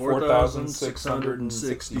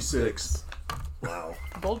 4,666. Wow.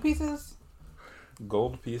 Gold pieces?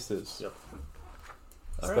 Gold pieces. Yep.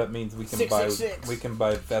 So All that right. means we can 666.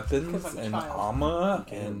 buy weapons 'Cause I'm a and child. armor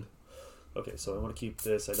and Okay, so I want to keep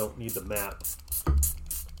this. I don't need the map.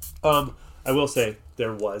 I will say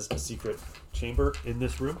there was a secret chamber in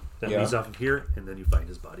this room that Yeah. leads off of here, and then you find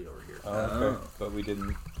his body over here. okay. But we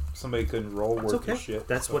didn't. Somebody couldn't roll It's worth okay. of shit.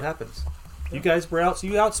 That's so- what happens. You guys were so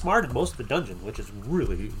you outsmarted most of the dungeon, which is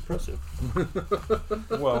really impressive.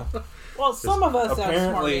 Well, Well, some of us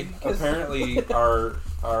apparently, outsmarted, 'cause- apparently, our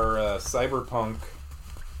cyberpunk.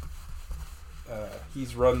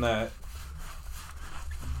 He's run that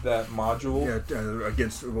module Yeah,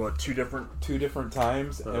 against what 2 different. 2 different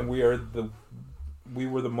times, and we were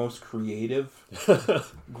the most creative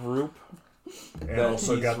group. And that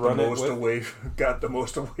also he's got the run it most with. away. Got the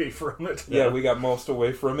most away from it. Yeah, we got most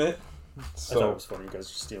away from it. I thought it So was funny. You guys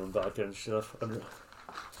are stealing vodka and stuff,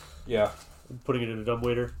 yeah, putting it in a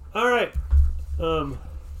dumbwaiter. All right.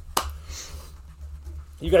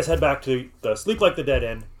 You guys head back to the Sleep Like the Dead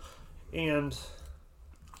End, and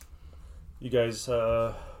you guys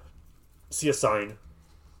see a sign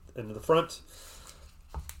in the front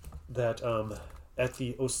that at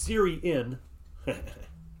the Osiri Inn.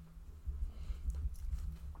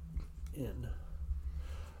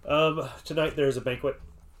 Tonight there's a banquet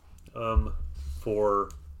for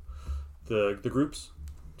the groups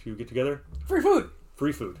to get together. Free food.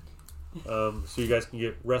 Free food. So you guys can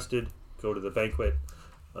get rested, go to the banquet.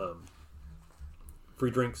 Free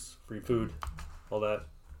drinks, free food, all that.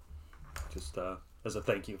 Just as a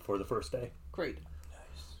thank you for the first day. Great.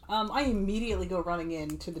 I immediately go running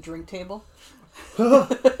into the drink table.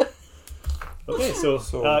 Okay,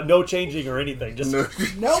 so no changing or anything. Just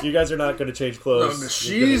Nope. you guys are not going to change clothes.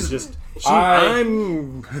 No, You're gonna just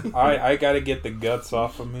I gotta get the guts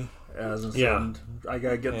off of me. As a Yeah. son, I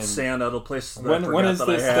gotta get the sand out of places that When I is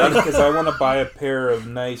forgot that this I thing? had. Because I want to buy a pair of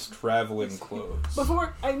nice traveling clothes.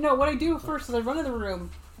 Before I know what I do first is I run in the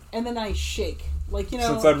room and then I shake. Like, you know,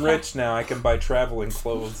 Since I'm rich now, I can buy traveling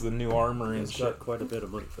clothes, the new armor and He's shit. got quite a bit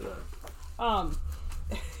of money for that.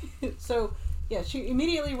 So yeah, she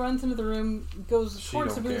immediately runs into the room, goes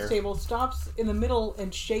towards the don't booze care. table, stops in the middle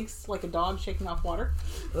and shakes like a dog shaking off water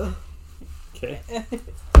Okay.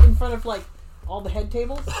 in front of like all the head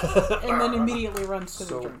tables, and then immediately runs to the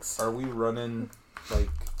So, drinks. are we running, like,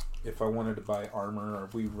 if I wanted to buy armor, are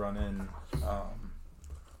we running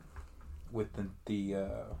with the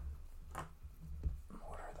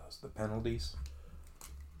what are those, the penalties?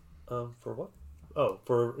 For what? Oh,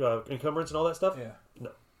 for encumbrance and all that stuff? Yeah.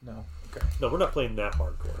 No. Okay. No, we're not playing that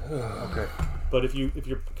hardcore. Okay. But if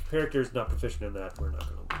your character's not proficient in that, we're not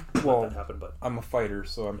going to Well, let that happen. But I'm a fighter,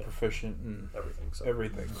 so I'm proficient in everything. So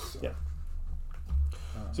everything. So. Yeah.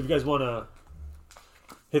 So if you guys want to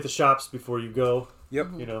hit the shops before you go, Yep.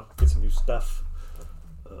 you know, get some new stuff,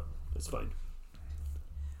 it's fine.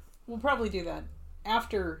 We'll probably do that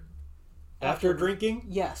after Drinking?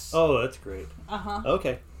 Yes. Oh, that's great. Uh-huh.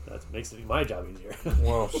 Okay. That makes my job easier.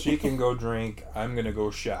 Well, she can go drink. I'm gonna go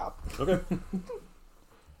shop. Okay.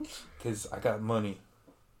 Because I got money.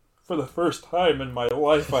 For the first time in my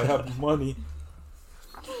life, I have money.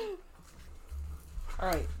 All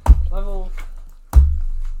right. Level.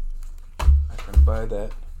 I can buy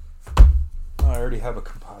that. Oh, I already have a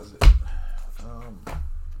composite.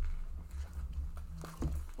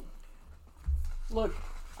 Look,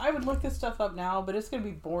 I would look this stuff up now, but it's going to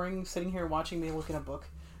be boring sitting here watching me look in a book.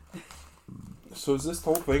 So is this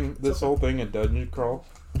whole thing a dungeon crawl?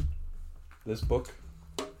 This book?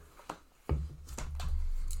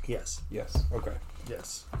 Yes. Yes. Okay.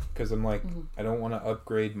 Yes. Because I'm like, I don't want to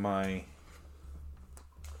upgrade my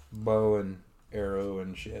bow and arrow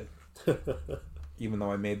and shit. Even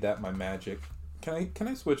though I made that my magic. Can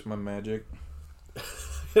I switch my magic?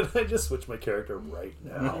 Can I just switch my character right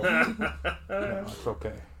now? No, it's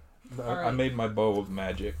okay. I right. made my bow of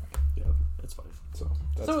magic. Yeah, it's fine. So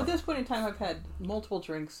that's So fine. at this point in time, I've had multiple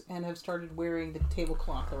drinks and have started wearing the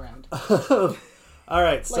tablecloth around. All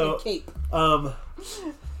right, Like so a cape. I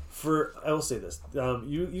will say this.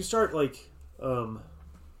 You start like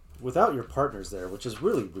without your partners there, which is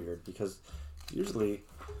really weird because usually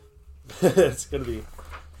it's gonna be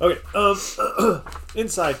okay.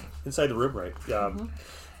 Inside the room, right?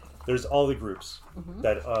 There's all the groups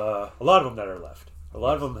that a lot of them that are left. A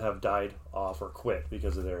lot of them have died off or quit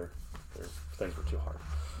because of their things were too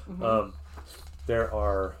hard. There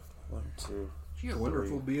are 1, 2. Gee, I wonder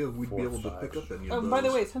if we'd be able to 5. pick up any of those. By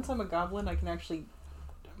the way, since I'm a goblin, I can actually.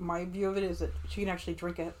 My view of it is that she can actually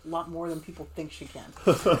drink a lot more than people think she can.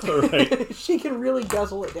 Right. She can really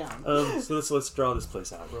guzzle it down. So let's draw this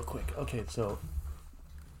place out real quick. Okay, so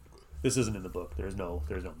this isn't in the book. There's no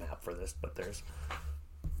map for this, but there's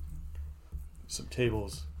some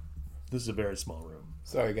tables. This is a very small room.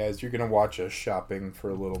 Sorry, guys. You're gonna watch us shopping for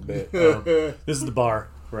a little bit. This is the bar,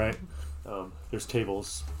 right? There's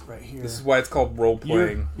tables right here. This is why it's called role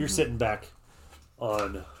playing. You're sitting back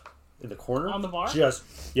in the corner On the bar? Just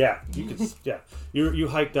you can You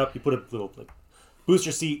hiked up. You put a little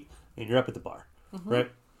booster seat, and you're up at the bar,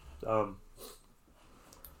 right?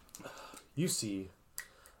 You see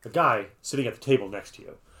a guy sitting at the table next to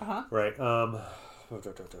you, right?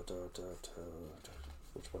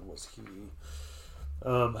 Which one was he?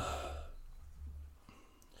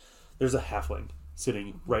 There's a halfling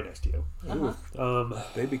sitting right next to you.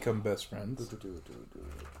 They become best friends.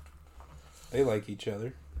 They like each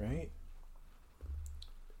other, right?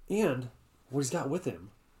 And what he's got with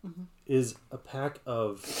him is a pack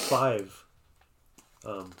of 5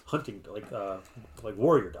 hunting, like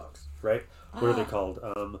warrior dogs, right? What are they called?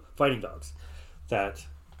 Fighting dogs. That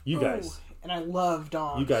you guys, and I love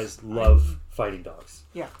dogs. you guys love fighting dogs.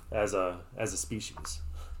 Yeah. As a species.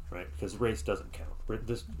 right? Because race doesn't count.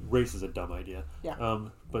 This race is a dumb idea. Yeah.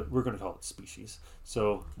 But we're going to call it species.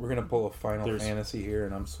 So We're gonna pull a Final There's- Fantasy here,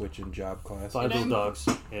 and I'm switching job class. 5 little dogs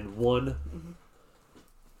and one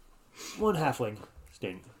halfling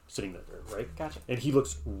sitting there, right? Gotcha. And he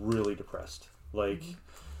looks really depressed. Like,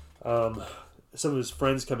 some of his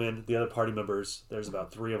friends come in, the other party members. There's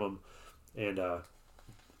about 3 of them, and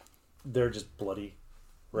they're just bloody,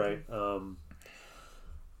 right?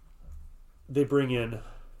 They bring in.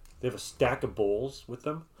 They have a stack of bowls with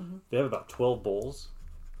them. They have about 12 bowls,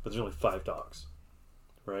 but there's only 5 dogs,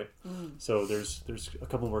 right? So there's a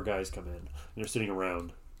couple more guys come in, and they're sitting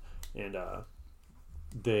around, and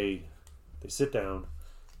they sit down,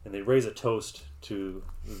 and they raise a toast to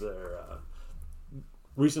their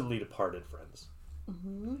recently departed friends,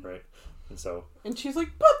 right? And so, And she's like,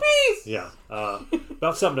 puppies! yeah,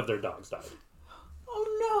 about 7 of their dogs died.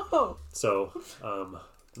 Oh no! So,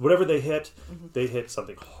 whatever they hit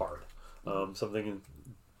something hard. Something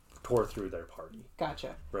tore through their party,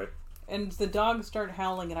 Gotcha. right? And the dogs start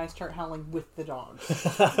howling, and I start howling with the dogs.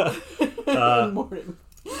 In the morning.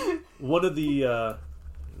 One of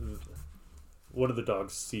the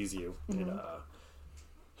dogs sees you, and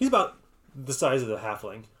he's about the size of the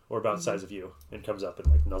halfling, or about the size of you, and comes up and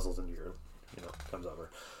like nuzzles into your, comes over.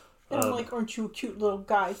 And I'm like, aren't you a cute little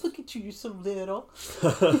guy? Look at you, you're so little.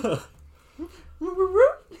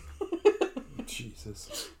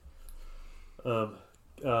 Jesus.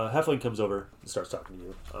 Halfling comes over and starts talking to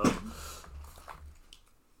you.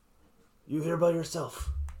 You here by yourself?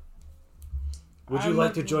 Would you I'm like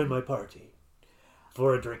not- to join my party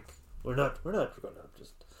for a drink? We're not going to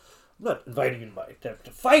just. I'm not inviting you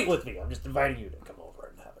to fight with me. I'm just inviting you to come over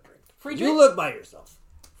and have a drink. Free You drink? live by yourself,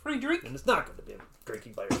 Free drink? and it's not going to be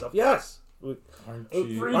drinking by yourself. Yes, Aren't aren't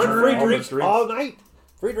you? free all the drinks all night.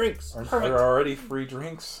 Free drinks. Aren't Perfect. there already free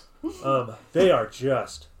drinks? They are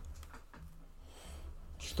just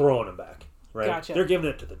throwing them back. Right? Gotcha. They're giving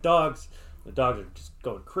it to the dogs. The dogs are just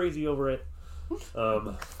going crazy over it.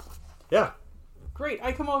 Yeah. Great.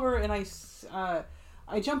 I come over and I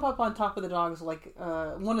jump up on top of the dogs like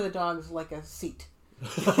one of the dogs like a seat.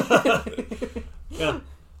 Yeah.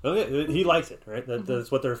 Okay. He likes it, right?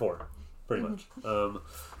 That's what they're for, pretty much. Have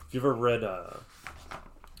you ever read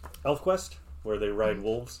Elf Quest, where they ride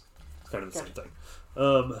wolves? It's kind of the same thing.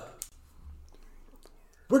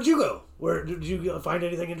 Where'd you go? Where did you find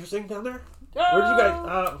anything interesting down there? Where'd you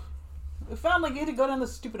guys? I found like you had to go down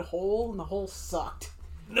this stupid hole, and the hole sucked.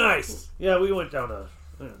 Nice. Yeah, we went down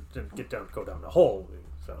didn't go down the hole. We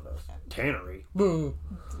found a tannery.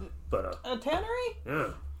 But A tannery?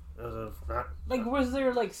 yeah, it was not. Like, was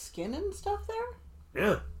there like skin and stuff there?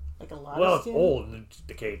 Yeah. Like a lot Well, of it's skin? old and it's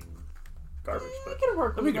decayed and garbage. I But could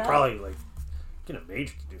work we with could that. probably like get a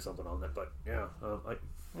mage to do something on that. But yeah, Are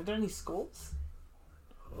there any skulls?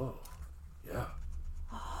 oh, yeah.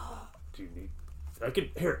 Do you need? I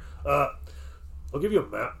could here. I'll give you a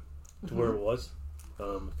map to where it was,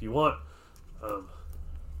 if you want.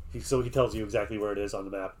 So he tells you exactly where it is on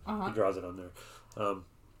the map. He draws it on there.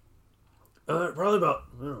 Probably about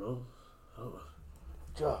I don't know.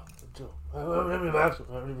 How many maps?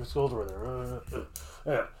 How many skulls were there?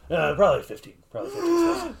 Yeah, probably 15. Probably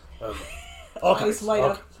 15 skulls. All Eyes kinds. light all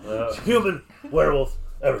up. kinds. Human, werewolf,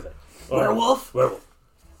 everything. Werewolf? Werewolf.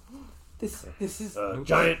 This is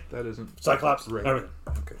Giant, That isn't cyclops, right. everything.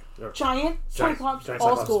 Okay. giant cyclops, giant all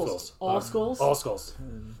cyclops skulls. All Um, skulls. All skulls.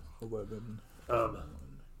 11.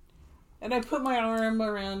 And I put my arm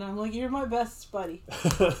around him. I'm like, "You're my best buddy."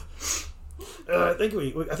 I think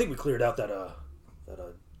we cleared out that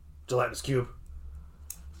gelatinous cube.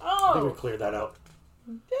 I think we Oh, cleared that out.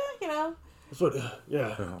 yeah, That's what.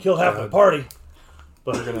 Killed half the party.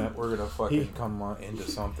 But We're gonna fucking come into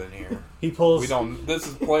something here. he pulls. We don't. This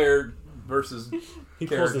is player versus He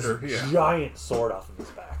pulls character. this giant sword off of his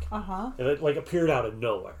back, Uh-huh. and it like appeared out of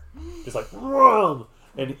nowhere, just like rum.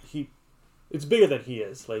 And it's bigger than he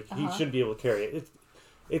is. Like he shouldn't be able to carry it.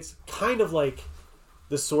 It's kind of like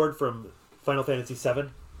the sword from Final Fantasy VII,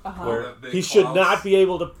 where That big he should cloud- not be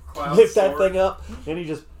able to cloud lift that sword. thing up, and he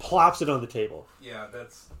just plops it on the table. Yeah,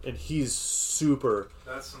 that's And he's super.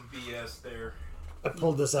 some BS there. I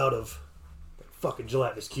pulled this out of that fucking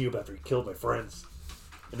gelatinous cube after he killed my friends,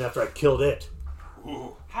 and after I killed it.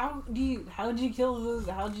 Ooh, How did you kill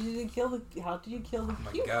the? How did you kill the?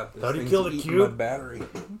 my cube? God! This How do you thing's kill the eating cube? My battery.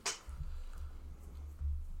 I'm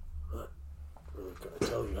not really gonna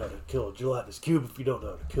tell you how to kill a gelatinous cube if you don't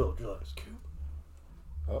know how to kill a gelatinous cube.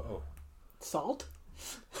 Oh. Salt.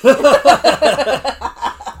 Yeah,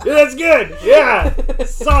 that's good. Yeah,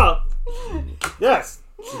 salt. Yes,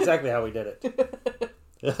 that's exactly how we did it.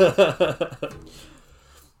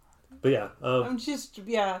 But yeah,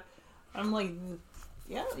 I'm like,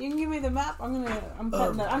 yeah, you can give me the map.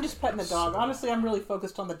 I'm just petting the dog. Honestly, I'm really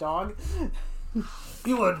focused on the dog.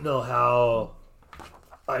 you wouldn't know how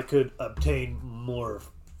I could obtain more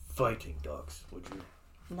fighting dogs, would you?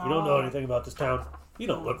 No. You don't know anything about this town. You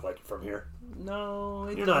don't look like you're from here. No,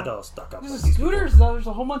 You're not all stuck up. There's scooters though. There's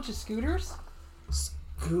a whole bunch of scooters.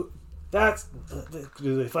 That's.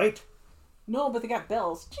 Do they fight? No, but they got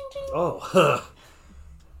bells. Ching ching. Oh,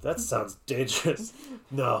 that sounds dangerous.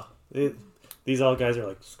 No, these all guys are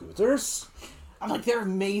like scooters. I'm like, they're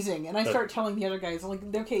amazing, and I start telling the other guys, I'm like,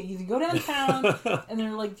 okay, you go downtown, and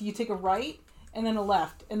they're like, you take a right, and then a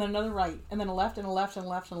left, and then another right, and then a left, and a left, and a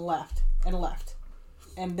left, and a left, and a left,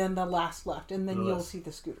 and then the last left, and then you'll see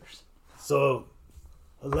the scooters. So,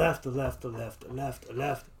 a left, a left, a left, a left, a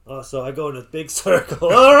left. Oh, so I go in a big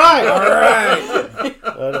circle. All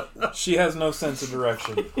right. She has no sense of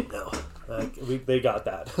direction. No, they got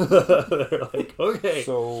that. They're like, okay.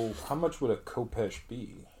 So, how much would a kopesh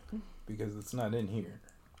be? Because it's not in here.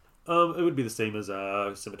 It would be the same as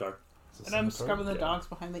scimitar. And I'm scrubbing the dogs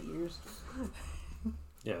behind the ears.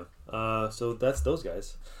 Yeah. So that's those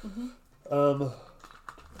guys. Mm-hmm.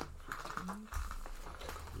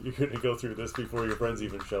 You're gonna go through this before your friends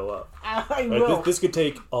even show up. I will. This could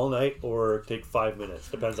take all night or take 5 minutes.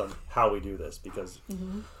 Depends on how we do this because.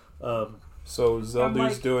 So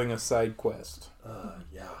Zeldu's doing a side quest.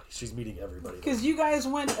 Yeah, she's meeting everybody. Because you guys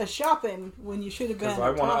went a shopping when you should have been. Because I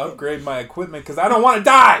want to upgrade my equipment because I don't want to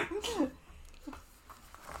die.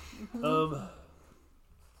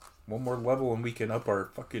 One more level and we can up our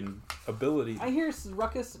fucking ability. I hear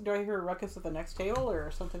ruckus. Do I hear a ruckus at the next table or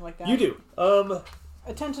something like that? You do.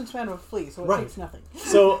 Attention span of a flea, so it takes nothing.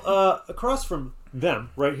 So across from them,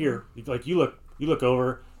 right here, like you look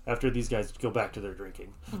over after these guys go back to their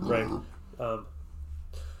drinking, right?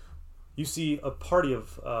 You see a party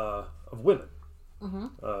of women.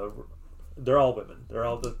 They're all women. They're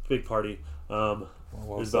all the big party.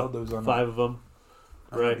 There's about 5 of them.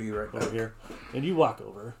 Right over here, and you walk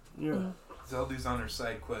over. Yeah. Zeldu's on her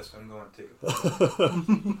side quest. I'm going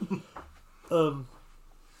to.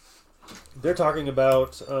 They're talking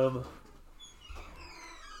about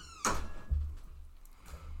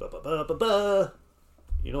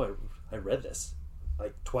You know, I read this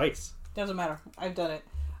like twice. Doesn't matter. I've done it.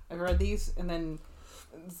 I've read these, and then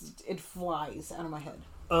it flies out of my head.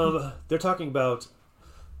 They're talking about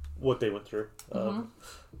what they went through.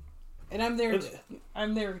 And I'm there.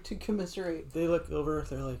 I'm there to commiserate. They look over.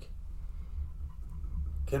 They're like,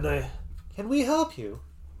 "Can we help you?"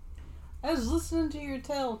 I was listening to your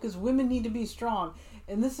tale because women need to be strong,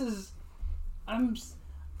 and this is,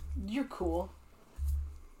 you're cool.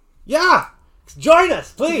 Yeah, join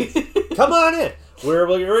us, please. Come on in.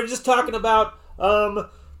 We're just talking about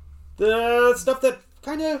the stuff that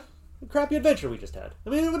kind of crappy adventure we just had. I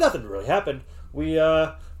mean, nothing really happened. We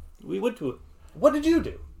went to. What did you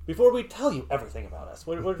do? Before we tell you everything about us,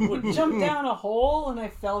 what jumped down a hole and I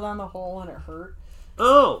fell down the hole and it hurt.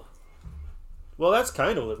 Oh, well, that's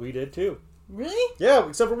kind of what we did too. Really? Yeah,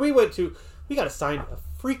 except for we got assigned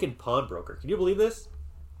a freaking pawnbroker. Can you believe this?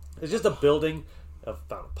 It's just a building. I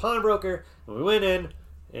found a pawnbroker, and we went in,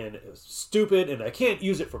 and it was stupid, and I can't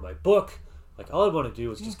use it for my book. Like, all I want to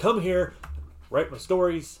do is just come here, write my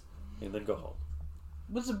stories, and then go home.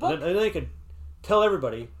 What's the book? And then I could tell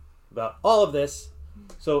everybody about all of this.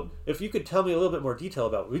 So if you could tell me a little bit more detail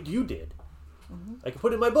about what you did, I could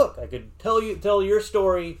put it in my book. I could tell your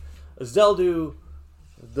story, Zeldu,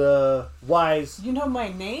 the wise. You know my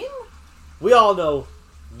name? We all know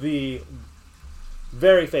the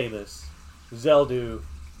very famous Zeldu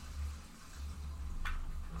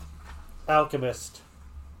alchemist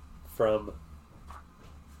from.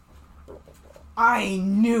 I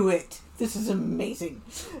knew it. This is amazing.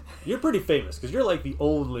 You're pretty famous because you're like the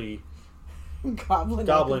only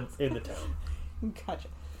goblin in the town. Gotcha.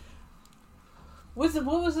 What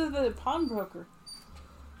was it? The pawnbroker?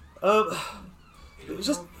 It was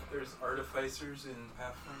just. There's artificers in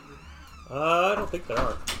Pathfinder. I don't think there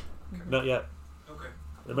are. Okay. Not yet. Okay.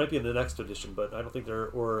 There might be in the next edition, but I don't think there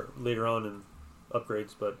or later on in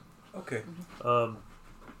upgrades. But okay.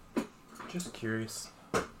 Just curious.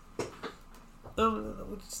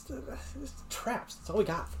 Just traps. That's all we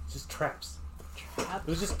got. Just traps. Traps? It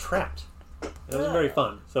was just trapped. It wasn't very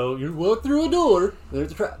fun. So you walk through a door,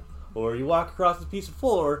 there's a trap. Or you walk across a piece of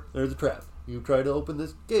floor, there's a trap. You try to open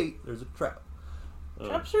this gate, there's a trap.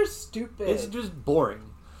 Traps are stupid. It's just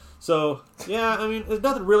boring. So, yeah, I mean, there's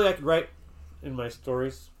nothing really I could write in my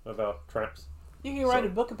stories about traps. You can write a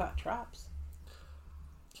book about traps.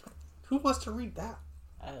 Who wants to read that?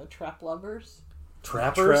 Trap lovers.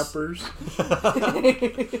 Trappers?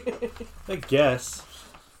 I guess.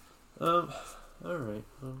 All right.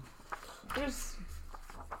 There's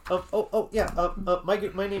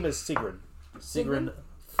My name is Sigrun. Sigrun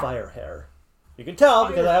Firehair. You can tell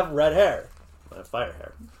because I have red hair. I have fire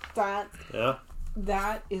hair. that. Yeah.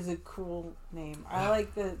 That is a cool name. I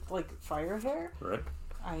like the fire hair. Right.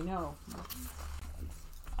 I know.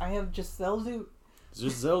 I have just Zeldu. It's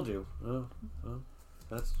just Zeldu.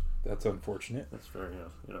 That's unfortunate. That's very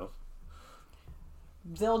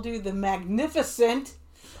Zeldu the Magnificent.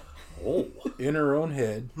 Oh. In her own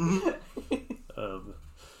head.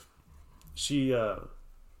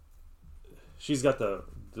 She's got the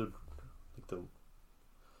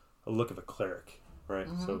look of a cleric, right?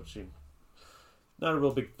 Mm-hmm. So she not a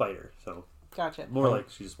real big fighter, so Gotcha. more like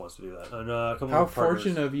she just wants to do that. And a couple How of partners.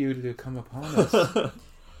 fortunate of you to come upon us.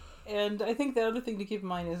 And I think the other thing to keep in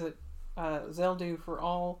mind is that Zeldu, for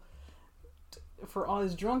all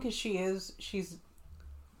as drunk as she's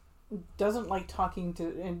doesn't like talking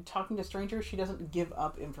to strangers. She doesn't give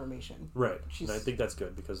up information. Right. And I think that's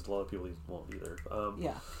good because a lot of people won't either.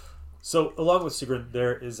 Yeah. So along with Sigrun,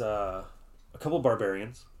 there is a couple of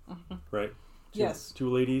barbarians, right? Yes. Two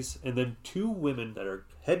ladies, and then two women that are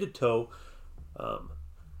head to toe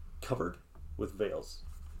covered with veils.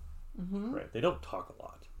 Mm-hmm. Right. They don't talk a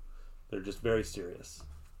lot. They're just very serious.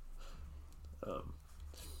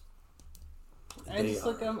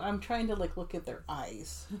 I'm trying to look at their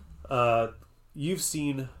eyes. You've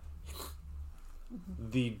seen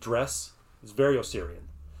the dress. It's very Osirian.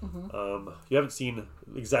 Mm-hmm. You haven't seen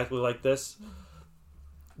exactly like this.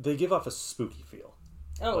 They give off a spooky feel.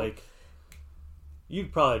 Oh. Like,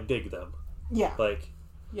 you'd probably dig them. Yeah. Like,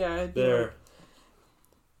 yeah. they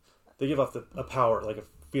give off a power, like a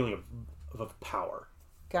feeling of power.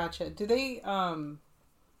 Gotcha. Do they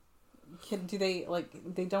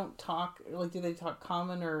they don't talk, do they talk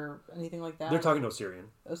common or anything like that? They're talking Osirian.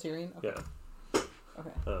 Osirian? Okay. Yeah.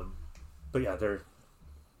 Okay. But yeah, they're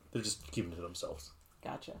just keeping to themselves.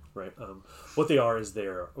 Gotcha. Right. What they are is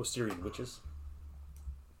they're Osirian witches.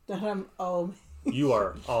 You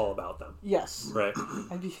are all about them. Yes. Right.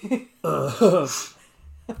 I'd be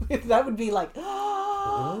that would be like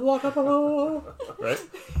right.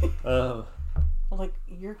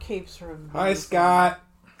 Your capes are amazing. Hi, Scott.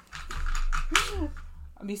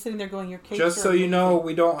 I'd be sitting there going, your capes Just are so you amazing. know,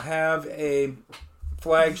 we don't have a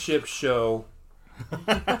flagship show.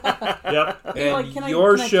 Yep. And Can I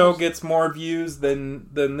your show touch- gets more views than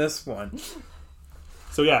this one.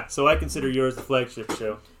 So yeah, so I consider yours the flagship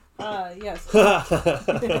show. Yes.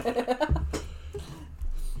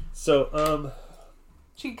 So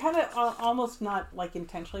She kind of almost not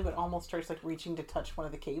intentionally, but almost starts reaching to touch one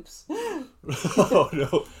of the capes. oh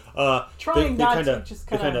no. Trying they not kinda, to, just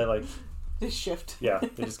they kind of like this shift. yeah,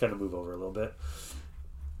 they just kind of move over a little bit.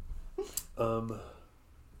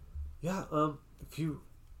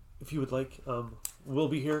 If you would like, we'll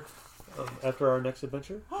be here after our next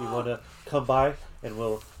adventure. If you want to come by and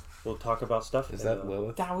we'll talk about stuff. Is that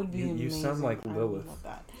Lilith? That would be amazing. You sound like I Lilith. would love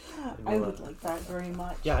that. I would like that very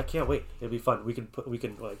much. Yeah, I can't wait. It'll be fun. We can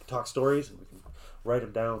talk stories and we can write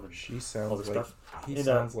them down. And She all sounds this like stuff. he And,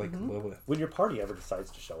 sounds like Lilith. when your party ever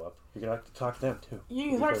decides to show up, you're gonna have to talk to them too. You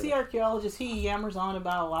can talk to the archaeologist. He yammers on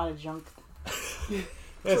about a lot of junk.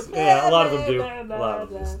 Yes, yeah, a lot of them do. A lot of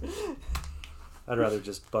them just. I'd rather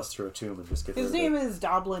just bust through a tomb and just get His rid of name it. is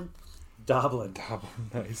Doblin. Doblin.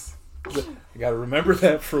 Nice. I gotta remember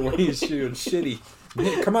that for when he's shooting shitty.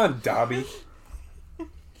 Man, come on, Dobby.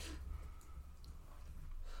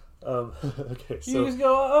 Okay, You so just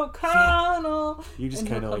go, O'Connell. you just and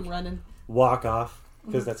he'll kind of come running. walk off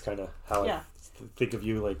because that's kind of how Yeah. I think of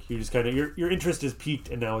you. Like you just kind of your interest is peaked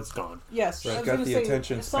and now it's gone. Yes, Right, I was got gonna the say,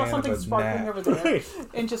 attention I saw span of something a sparkling gnat. over there, Right.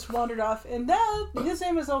 and just wandered off. And then his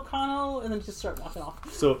name is O'Connell, and then just start walking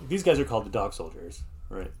off. So these guys are called the Dog Soldiers,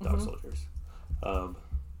 right? Dog Mm-hmm. Soldiers.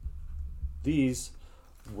 These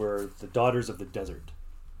were the Daughters of the Desert.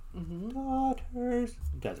 Daughters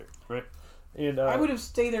Desert, right? And I would have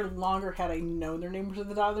stayed there longer had I known their names were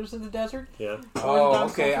the Daughters of the Desert. yeah. Or the Oh, Dog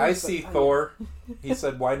okay. I Soldiers, see but Thor. He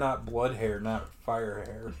said, "Why not blood hair, not fire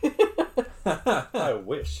hair?" I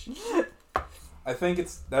wish. I think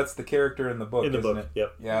that's the character in the book, In the isn't book, it?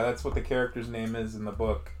 yep. Yeah, that's what the character's name is in the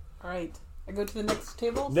book. All right, I go to the next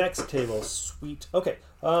table. Next table, sweet. Okay,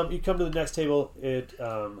 you come to the next table.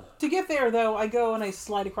 To get there, though, I go and I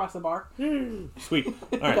slide across the bar. Sweet.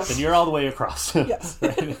 All right, then you're all the way across. Yes.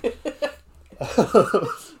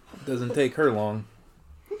 Doesn't take her long.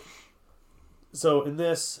 So in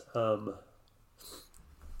this,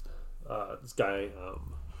 this guy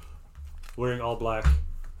wearing all black,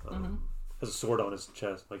 has a sword on his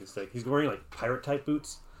chest, like it's like he's wearing like pirate type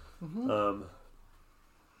boots. I'm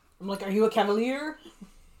like, are you a cavalier?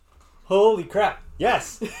 Holy crap!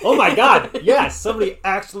 Yes. Oh my god! Yes. Somebody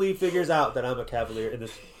actually figures out that I'm a cavalier in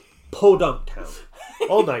this podunk town.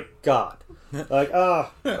 Oh my god! Like,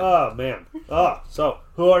 oh man. So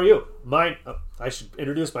who are you? I should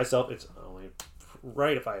introduce myself. It's only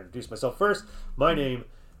right if I introduce myself first. My name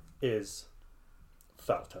is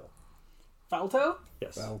Falto. Falto?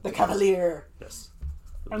 Yes. The cavalier. Yes.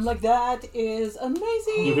 I'm like, that is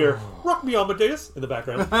amazing. You hear "Rock Me Amadeus" in the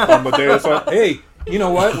background. Amadeus. Hey, you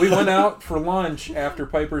know what? We went out for lunch after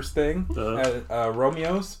Piper's thing at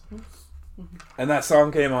Romeo's, and that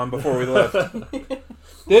song came on before we left.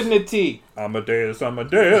 Didn't it, T? Amadeus,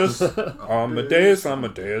 Amadeus, Amadeus,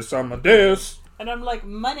 Amadeus, Amadeus. And I'm like,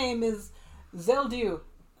 my name is Zeldu,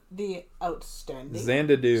 the outstanding.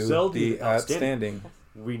 Xanadu, Zelda, the outstanding.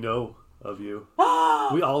 We know of you.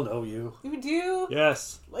 We all know you. You do?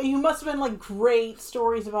 Yes. You must have been like great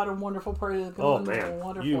stories about a wonderful party. Oh man,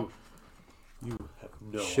 wonderful. you have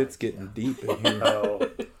no. Shit's idea getting deep in here. how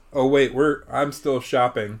Oh wait, I'm still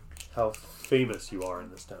shopping. how famous you are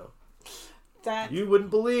in this town. That You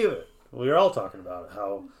wouldn't believe it. We're all talking about it.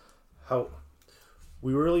 How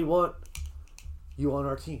we really want you on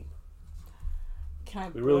our team. can I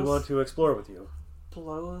We really want to explore with you.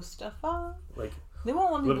 blow stuff up? Like, They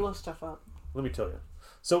won't let me Let- blow stuff up. let me tell you.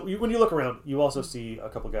 So when you look around, you also see a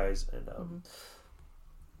couple guys, and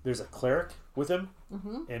there's a cleric with him,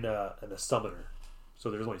 and a summoner.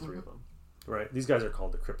 So there's only three of them, right? These guys are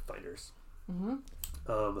called the Crypt Finders.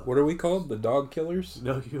 What are we called? The dog killers?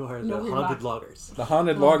 No, you are No, the we're haunted not. loggers. The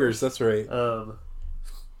haunted loggers. That's right. Oh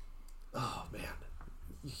man,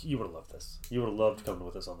 you would have loved this. You would have loved coming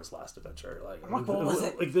with us on this last adventure. Like, What was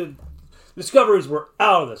it? Like the discoveries were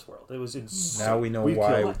out of this world. It was insane. Now we know We've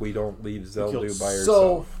why killed- we don't leave we killed Zeldu by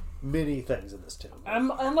so herself. many things in this tomb.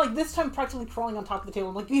 I'm like this time practically crawling on top of the table.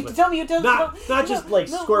 I'm like, you have to tell me. You have to Not just like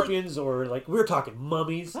no, scorpions or like we're talking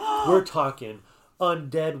mummies. We're talking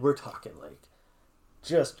undead. We're talking like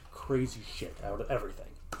just crazy shit out of everything.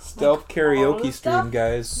 Stealth all karaoke this stream, stuff?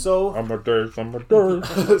 guys. So Amadeus.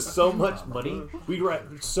 so much money. We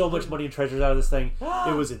got so much money and treasures out of this thing.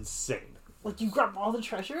 It was insane. Like you grab all the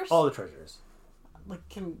treasures. All the treasures. Like,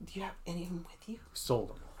 do you have any of them with you? Sold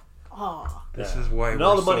them. Oh, This Yeah. is why And we're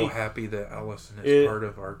all the so money- happy that Allison is It- part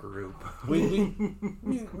of our group. We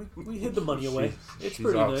hid the money away. It's she's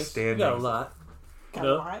pretty nice. We outstanding. got a lot. got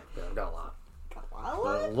No? a lot. Yeah, we got a lot. Got a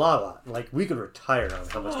lot. A lot. Like we could retire on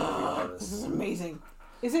how much money we got out of This is this. amazing.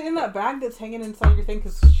 Is it in that bag that's hanging inside your thing?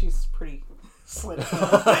 Because she's pretty slit.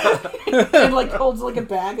 And like holds like a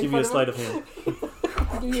bag. Give me a sleight of of hand.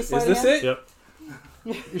 Give me a Is sleight of this hand. it?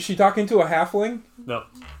 Yep. Is she talking to a halfling? No.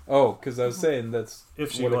 Oh, because I was saying that's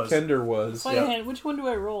If she what was. a kender was. Sleight of hand. Which one do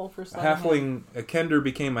I roll for A sleight of hand? halfling, a kender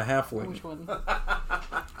became a halfling Which one?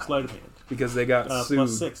 Sleight of hand. because they got sued.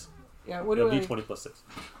 Plus 6. Yeah. What Yeah, do I? D20 plus 6.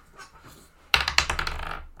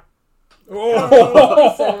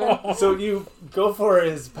 Oh! 7. So you go for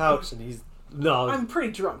his pouch and he's I'm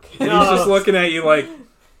pretty drunk. He's just looking at you like,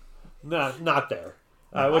 not there.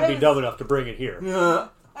 I wouldn't be dumb enough to bring it here.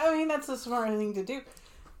 I mean, that's a smart thing to do.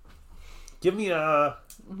 Give me a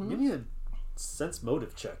sense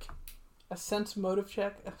motive check. A sense motive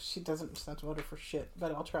check. Oh, she doesn't sense motive for shit,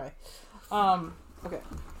 but I'll try. Okay.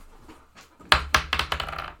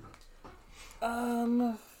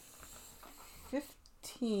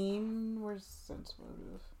 15. Where's sense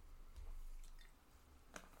motive?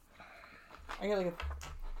 I got like a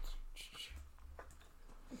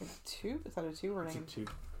 2. Is that a 2 or It's a negative?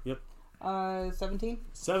 2. Yep. 17.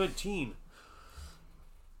 17.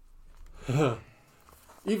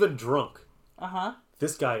 Even drunk,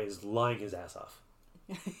 this guy is lying his ass off.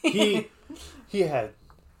 He had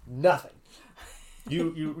nothing.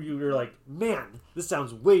 You're like, man, this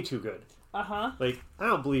sounds way too good. Like, I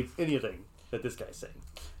don't believe anything that this guy's saying.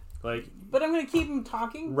 Like, But I'm gonna keep him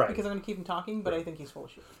talking, Right. Because I'm gonna keep him talking, but I think he's full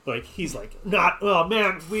of shit. he's like, not. Oh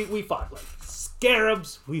man, we fought like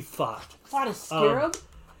scarabs. We fought. Fought a scarab.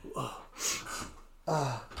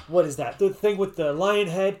 What is that? The thing with the lion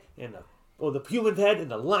head and the human head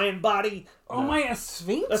and the lion body. Oh my, a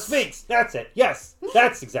sphinx. A sphinx. That's it. Yes,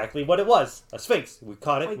 that's exactly what it was. A sphinx. We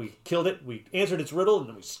caught it. We killed it. We answered its riddle, and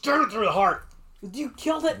then we stared it through the heart. You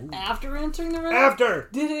killed it after answering the riddle. After.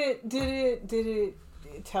 Did it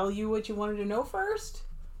tell you what you wanted to know first?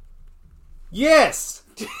 Yes.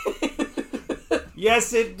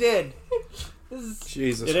 Yes, it did.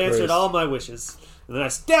 Jesus It Christ. answered all my wishes, and then I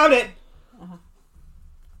stabbed it.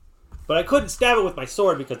 But I couldn't stab it with my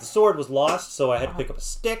sword because the sword was lost, so I had to pick up a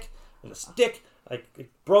stick, and the stick it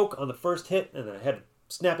broke on the first hit, and then I had to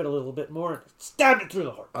snap it a little bit more, and stabbed it through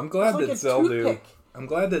the heart. I'm glad It's that like a Zeldu. toothpick. I'm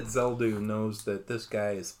glad that Zeldu knows that this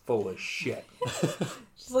guy is full of shit.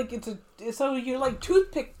 She's like, so you like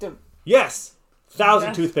toothpicked him. Yes, 1,000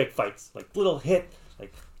 That's- toothpick fights, like little hit,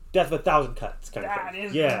 like death of 1,000 cuts kind of That thing.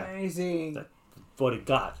 is Yeah, amazing. that's what he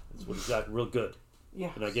got. That's what he got, real good.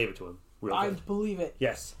 Yeah, And I gave it to him, real I good. believe it.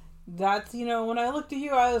 Yes, That's, when I looked at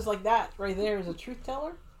you, I was like, that right there is a truth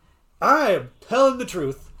teller I am telling the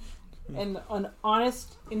truth. and an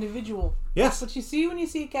honest individual. Yes, What you see when you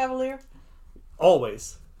see a cavalier?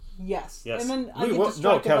 Always. Yes. Yes. And then I We get won't-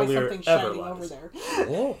 no distracted by cavalier something ever shiny lies. over there.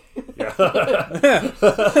 Oh, yeah.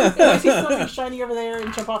 And I see something shiny over there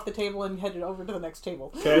and jump off the table and head it over to the next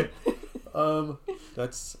table. Okay.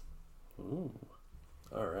 That's. Ooh.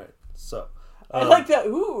 All right. So. I like that.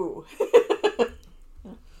 Ooh.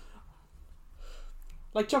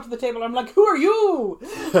 Like jump to the table. I'm like, who are you?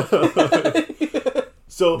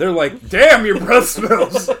 So They're like, damn, your breath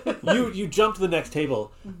smells. you jump to the next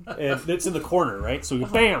table, and it's in the corner, right? So you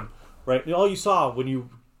bam, right? And all you saw when you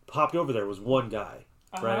popped over there was one guy,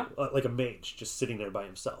 right? Like a mage, just sitting there by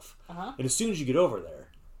himself. And as soon as you get over there,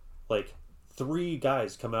 like 3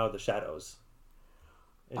 guys come out of the shadows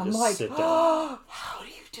and I'm just like, sit down. how do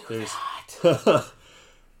you do There's- that?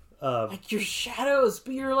 Like your shadows,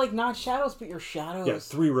 but you're like not shadows, but you're shadows. Yeah,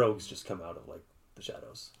 3 rogues just come out of like the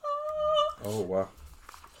shadows, Oh wow.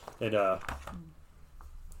 and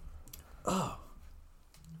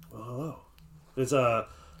hello. There's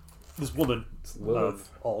this woman, Lilith.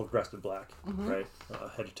 all dressed in black, right,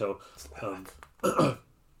 head to toe.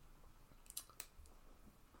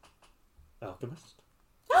 Alchemist.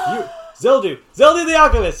 Zeldu the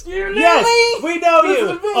alchemist. You knew Yes, me? we know This you.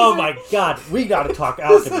 is amazing. Oh my god, we got to talk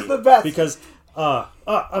alchemy. is the best. Because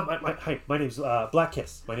hi, my name's Black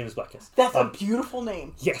Kiss. My name is Black Kiss. That's a beautiful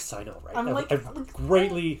name. Yes, I know, right? I'm like- I've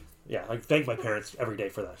greatly, I thank my parents every day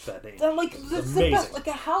for that name. I'm like, that's the amazing. best. Like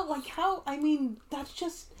how? I mean, that's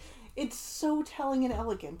just. It's so telling and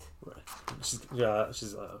elegant. Right.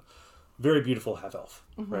 She's very beautiful half elf,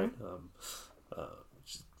 Mm-hmm. right?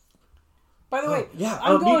 By the way, yeah,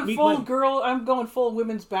 I'm going meet full my- girl. I'm going full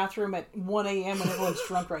women's bathroom at 1 a.m. when everyone's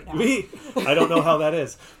drunk right now. I don't know how that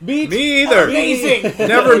is. Me either. Amazing.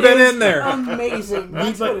 Never It been is in there. Amazing.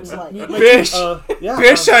 That's what it's like. Bish, Yeah,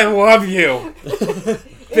 Bish, I love you.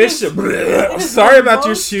 Bish, sorry about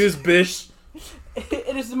your shoes, Bish.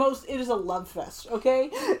 It is the most. It is a love fest. Okay.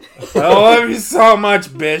 I love you so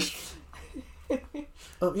much, Bish.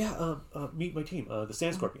 meet my team, the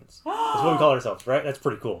Sand Scorpions. That's what we call ourselves, right? That's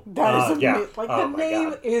pretty cool. That is amazing. yeah. Like Oh the my name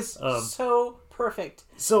God. is so perfect.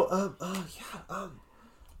 So,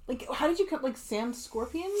 Like, how did you cut like sand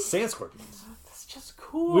scorpions? Sand Scorpions. That's just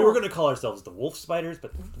cool. We were going to call ourselves the Wolf Spiders,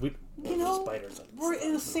 but we spiders. we're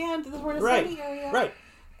in the sand. We're in a Right, sandy area. right.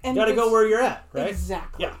 And Got to go it's- where you're at, right?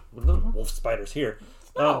 Exactly. Yeah, with the wolf spiders here.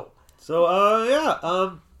 No.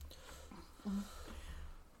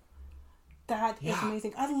 That is Yeah.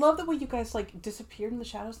 amazing. I love the way you guys like disappeared in the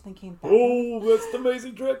shadows and then came back. Oh, that's the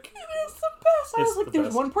amazing trick. It's the best. I It's was like, the there's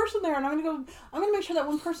best. one person there, and I'm gonna make sure that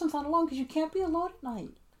one person's not alone because you can't be alone at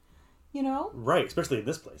night. You know? Right, especially in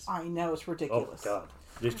this place. I know it's Oh ridiculous. my god.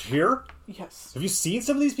 Did you hear? Yes. Have you seen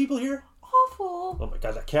some of these people here? Awful. Oh my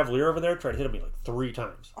god, that cavalier over there tried to hit me like 3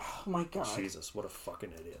 times. Oh my god. Jesus, what a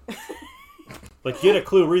fucking idiot. Like, get a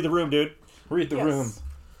clue, read the room, dude. Read the Yes. room.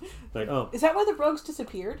 Like, Is that why the rogues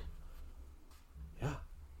disappeared? yeah.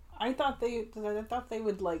 I thought they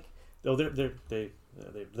would like. Oh,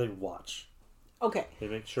 they watch. Okay. They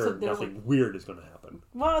make sure So they're nothing weird is going to happen.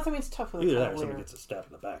 Well, I mean, it's tough with a Either that or cavalier. someone gets a stab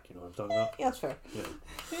in the back, you know what I'm talking about? Yeah, that's fair.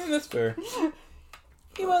 Yeah, that's fair.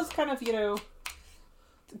 He was kind of,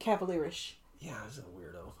 cavalierish. Yeah, he's a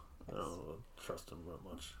weirdo. I don't trust him that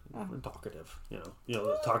much. Talkative, you know. You know,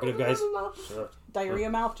 the talkative guys. Sure. Diarrhea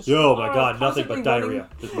mouth. Just Oh my god, nothing but constantly diarrhea.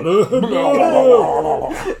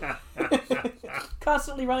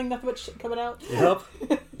 Constantly running, nothing but shit coming out. Yep.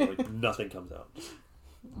 Like, nothing comes out.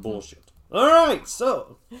 Bullshit. Alright,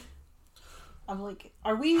 so. I'm like,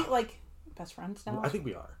 are we like best friends now? I think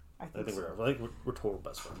we are. I I think think we are. I think we're total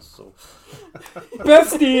best friends. So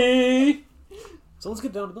Bestie! let's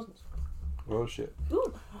get down to business. Oh, shit.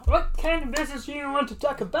 Ooh, what kind of business do you want to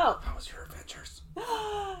talk about? How was your adventures?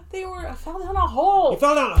 They were I fell down a hole. You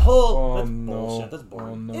fell down a hole. Oh, That's no. bullshit. That's Oh,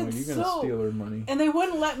 boring. no. It's You're going to so- steal her money. And they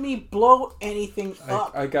wouldn't let me blow anything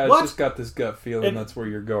up. I got, What? just got this gut feeling And- that's where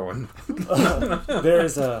you're going.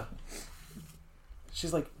 There's a.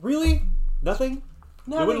 She's like, really? Nothing?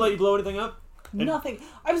 They Nothing. wouldn't let you blow anything up? Nothing.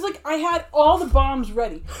 I was like, I had all the bombs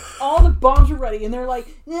ready. All the bombs were ready. And they're like,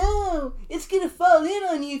 no, it's going to fall in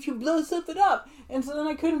on you if you blow something up. And so then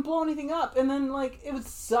I couldn't blow anything up. And then, like, it was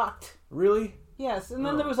sucked. Really? Yes, and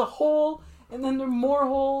then Oh. there was a hole, and then there were more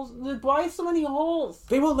holes. Why so many holes?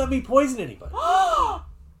 They won't let me poison anybody.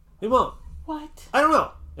 They won't. What? I don't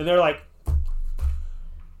know. And they're like,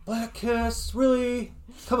 Black Kiss, really?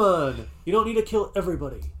 Come on. You don't need to kill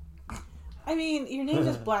everybody. I mean, your name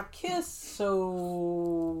is Black Kiss,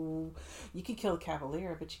 so you could kill a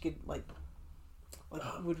Cavalier, but you could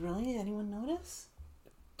would really anyone notice?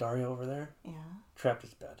 Dario over there, Yeah. trapped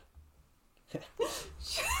his bed.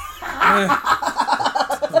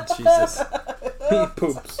 Oh, Jesus. He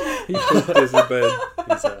poops. He pooped his bed.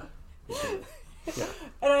 Yeah.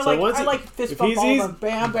 And I So once I he- like fist if bump he's all easy, of them.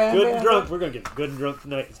 Bam, bam, Good bam. and drunk. We're going to get good and drunk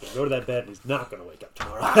tonight. He's going to go to that bed and he's not going to wake up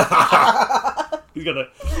tomorrow. He's going to...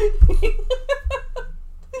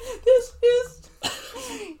 This is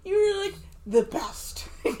you were like the best.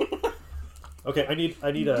 Okay, I need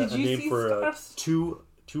a Did you name see for stuffs? two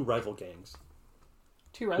rival gangs.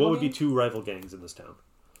 Two rival What would be gangs? two rival gangs in this town?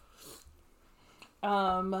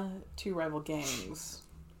 Two rival gangs.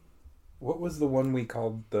 What was the one we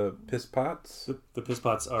called the Piss Pots? The Piss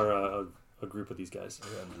Pots are a group of these guys.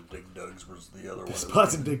 And the Dig Dugs was the other Piss one.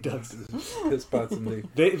 Pots and Dig Dugs. Piss Pots and the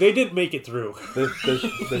They did make it through.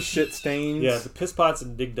 the shit stains. Yeah, the Piss Pots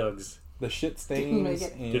and Dig Dugs. The shit Didn't make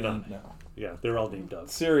stains it. and Did not. no. Yeah, they're all named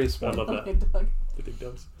Dugs. Serious I one. love that. Okay, Doug. The Dig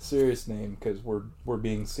Dugs. Serious name because we're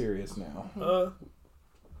being serious now.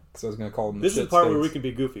 Because I was gonna call them. This the is shit the part stains. where we can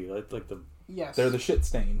be goofy. Like the Yes. They're the shit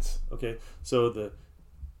stains. okay, so the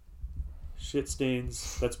shit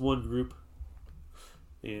stains. That's one group.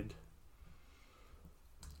 And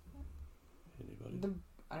anybody?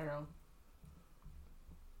 I don't know.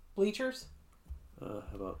 Bleachers. How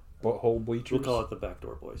about Butthole bleachers. we'll call it the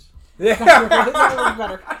Backdoor Boys. That would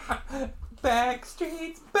be better. Back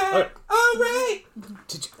streets Alright. back. All right.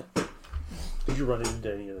 Did you run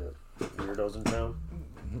into any of the weirdos in town?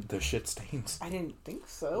 The shit stains. I didn't think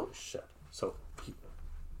so. Shit. So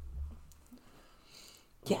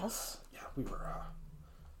Yes. yeah,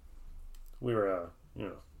 we were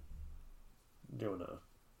doing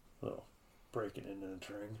a little breaking and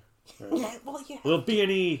entering. Right? Yeah. Well, yeah. Little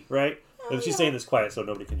B&E, right? And she's yeah. saying this quiet so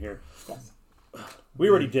nobody can hear. Yes. We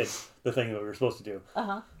already did the thing that we were supposed to do.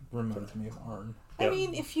 Reminds me of Arn. I Yeah.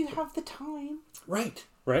 mean, if you have the time. Right.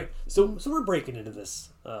 So we're breaking into this.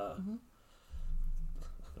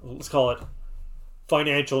 Let's call it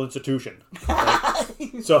financial institution. Right?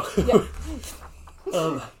 So,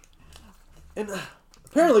 and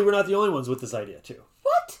apparently we're not the only ones with this idea too,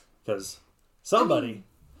 What? because somebody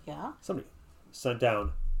Yeah. sent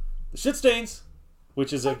down the shit stains,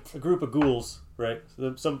 which is a group of ghouls, right?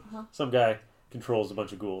 So some guy controls a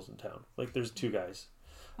bunch of ghouls in town. Like there's two guys.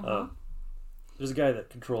 There's a guy that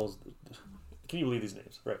controls. Can you believe these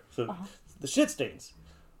names? Right. So the shit stains.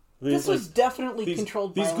 This was definitely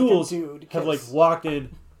controlled by these like ghouls a dude. have 'cause- like walked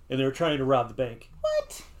in and they were trying to rob the bank.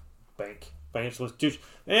 What? Financial institution,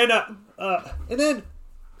 and then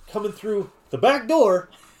coming through the back door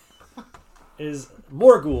is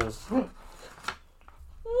more ghouls.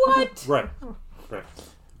 What? Right.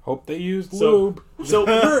 Hope they used So, lube. so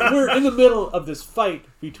we're in the middle of this fight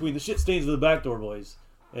between the shit stains of the backdoor boys,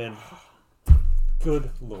 and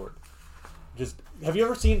good lord, just have you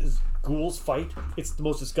ever seen ghouls fight? It's the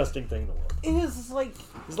most disgusting thing in the world. It is like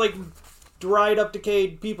It's like dried up,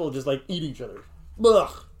 decayed people just like eat each other.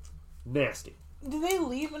 Ugh, nasty. do they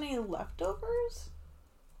leave any leftovers?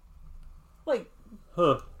 Like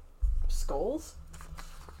Huh? skulls?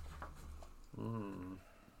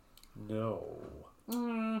 No.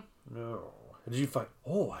 No. Did you find?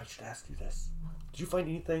 Oh, I should ask you this. Did you find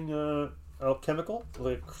anything alchemical,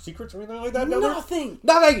 like secrets or anything like that down there? Nothing.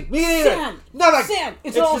 Nothing. Me neither. Sand. Nothing. Sand.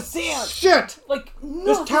 It's all just sand. Shit. Like This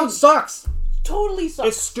nothing. town sucks. Totally sucks.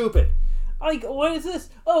 It's stupid. Like, what is this?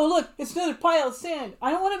 Oh, look, it's another pile of sand. I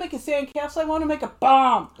don't want to make a sand castle. I want to make a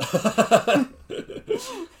bomb.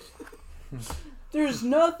 There's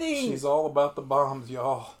nothing. She's all about the bombs,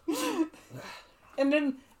 y'all. And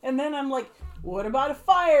then I'm like, what about a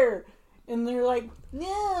fire? And they're like,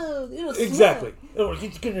 no, it'll smell. Exactly. Oh,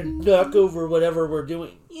 it's gonna knock over whatever we're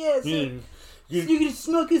doing. Yes. You're gonna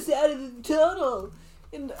smoke us out of the tunnel.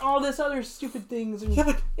 And all this other stupid things. And Yeah,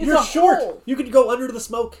 but it's you're a short. hole. You can go under the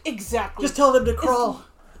smoke. Exactly. Just tell them to crawl.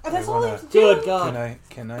 That's I all they wanna- have to do. Good God.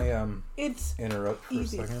 Can I It's interrupt for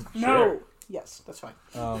easy. a second? No. Yes, that's fine.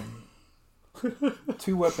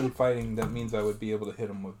 2-weapon fighting, that means I would be able to hit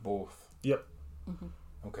them with both. Yep.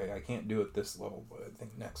 Okay, I can't do it this level, but I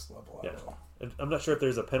think next level I Yeah. will. And I'm not sure if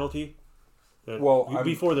there's a penalty. Well, I'm-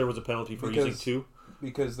 before there was a penalty for using two.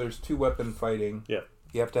 Because there's 2-weapon fighting. Yeah.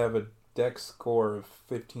 You have to have a dex score of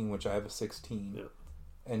 15, which I have a 16. Yeah.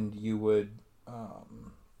 And you would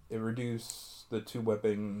it reduced the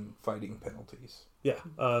 2-weapon fighting penalties. Yeah.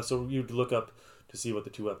 So you'd look up to see what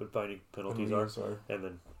the 2-weapon fighting penalties are, and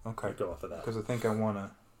then okay, go off of that. Because I think I want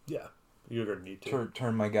to. Yeah, you're gonna need to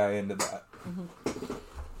turn my guy into that.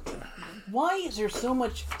 Why is there so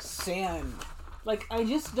much sand? Like, I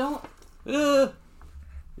just don't... Yeah.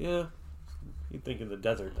 You'd think in the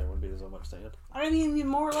desert there wouldn't be so much sand. I mean,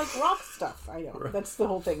 more like rock stuff. I know. Right. That's the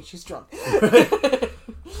whole thing. She's drunk.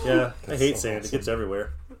 Yeah, I hate so sand. awesome. It gets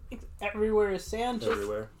everywhere. Everywhere is sand. Just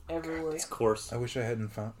Everywhere. everywhere. It's coarse. I wish I hadn't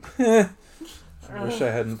found. I wish I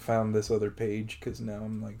hadn't found this other page, because now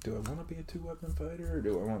I'm like, do I want to be a 2-weapon fighter, or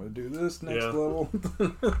do I want to do this next level?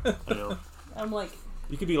 I know. I'm like...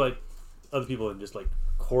 You could be like other people and just like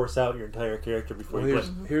course out your entire character before you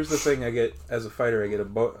play. Here's the thing: I get as a fighter, I get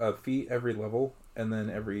a feat every level, and then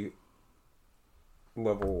every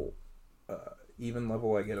level, even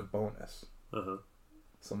level, I get a bonus. Uh-huh.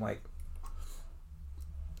 So I'm like,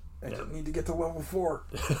 I just need to get to level 4.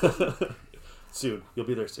 Soon. You'll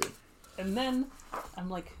be there soon. And then I'm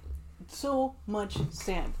like, so much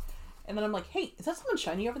sand. And then I'm like, hey, is that someone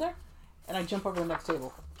shiny over there? And I jump over the next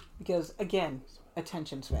table. Because, again,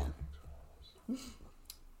 attention span.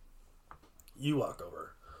 You walk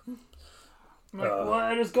over. I'm like,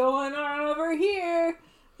 what is going on over here?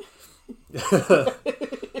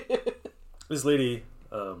 This lady,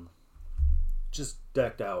 just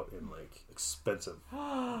decked out in like expensive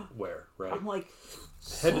wear, right? I'm like,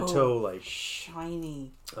 Head to toe, like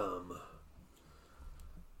shiny.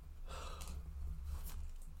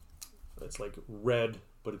 It's like red,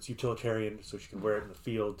 but it's utilitarian, so she can wear it in the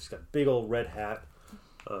field. She's got a big old red hat.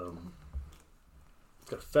 It's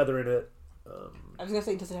got a feather in it. I was gonna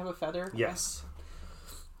say, does it have a feather? Yes.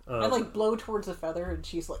 I like blow towards the feather, and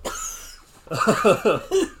she's like,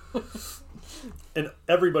 and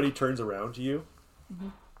everybody turns around to you.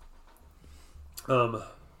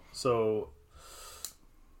 So.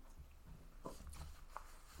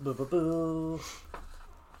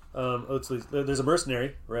 There's a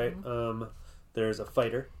mercenary, right? There's a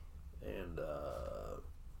fighter, and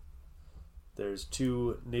there's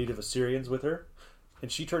 2 native Assyrians with her,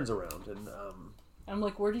 and she turns around and I'm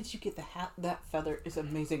like, where did you get the hat? That feather is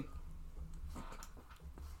amazing.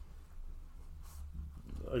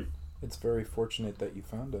 It's very fortunate that you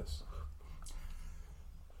found us.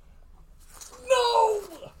 No.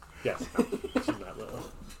 Yes, no, she's not.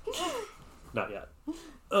 Not yet.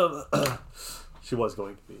 She was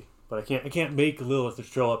going to be, but I can't make Lilith to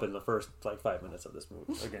show up in the first like 5 minutes of this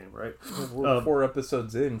movie game, right? We're 4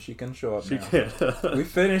 episodes in. She can show up. She now. can. We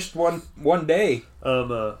finished one day.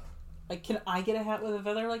 Like, can I get a hat with a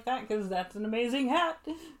feather like that? Because that's an amazing hat.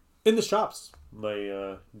 In the shops,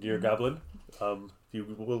 my dear goblin. You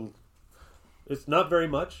will. It's not very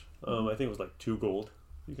much. I think it was like 2 gold.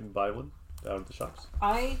 You can buy one down at the shops.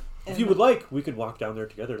 If you would like, we could walk down there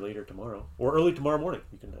together later tomorrow or early tomorrow morning.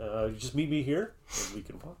 You can just meet me here, and we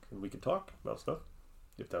can walk and we can talk about stuff.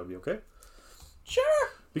 If that would be okay. Sure.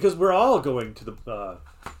 Because we're all going to the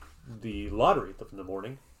lottery in the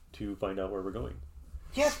morning to find out where we're going.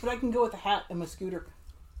 Yes, but I can go with a hat and my scooter.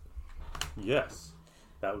 Yes,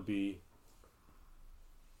 that would be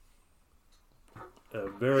a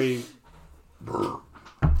very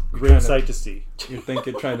great sight to see. You're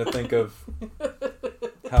trying to think of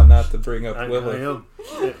how not to bring up Lilith. I am.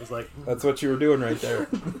 It was like That's what you were doing right there.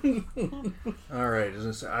 All right,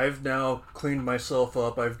 I've now cleaned myself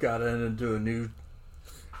up. I've gotten into a new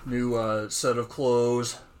set of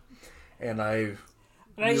clothes, and I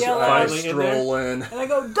yell out, stroll in. and I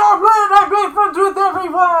go, "Dublin, I'm great friends with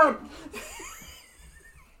everyone."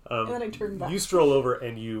 And then I turn back. you stroll over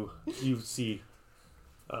and you see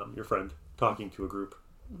your friend talking to a group,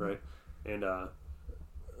 right? And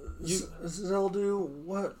Zeldu,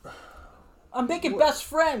 what? I'm making best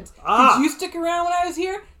friends. Ah! Did you stick around when I was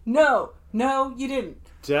here? No, you didn't.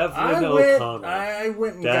 Devlin I O'Connor.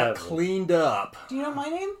 went and got cleaned up. Do you know my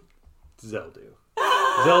name? Zeldu.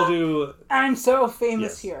 Zeldu. I'm so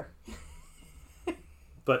famous Yes. here.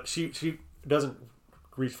 But she doesn't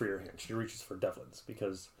reach for your hand. She reaches for Devlin's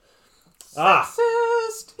because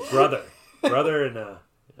Sexist. brother, and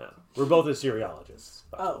yeah, we're both Assyriologists,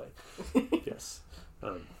 by the way. Yes,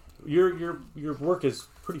 your work is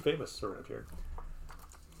pretty famous around here,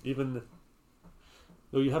 even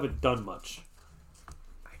though you haven't done much.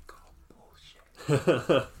 I call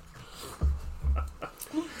bullshit.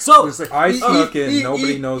 So I snuck in.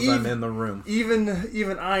 Nobody knows I'm in the room. Even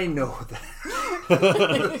I know that.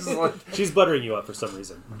 It's like, she's buttering you up for some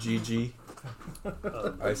reason. GG.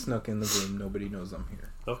 I snuck in the room. Nobody knows I'm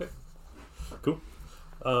here. Okay, cool.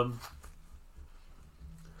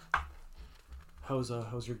 How's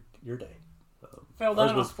your day? Fell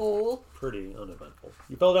down a hole. Pretty uneventful.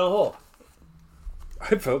 You fell down a hole.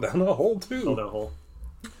 I fell down a hole too. Fell down a hole.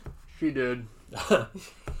 She did.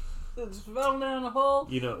 Just fell down a hole.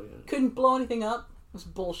 You know. Couldn't blow anything up. It was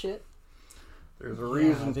bullshit. There's a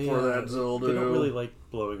reason for that, Zildu. They don't really like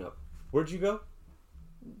blowing up. Where'd you go?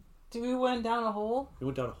 We went down a hole. We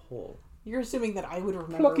went down a hole. You're assuming that I would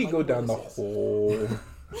remember. Plucky like, go down the what this is. hole.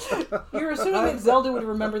 You're assuming that Zelda would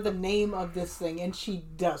remember the name of this thing, and she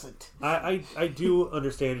doesn't. I do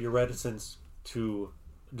understand your reticence to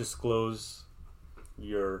disclose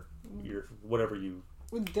your whatever you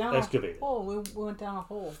Down excavated. A hole. We went down a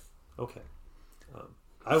hole. Okay.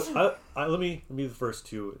 Let me be the first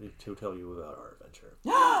to tell you about our adventure.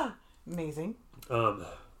 Amazing.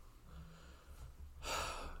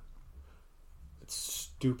 It's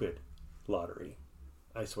stupid lottery.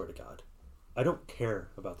 I swear to God. I don't care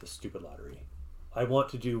about this stupid lottery. I want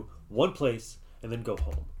to do one place and then go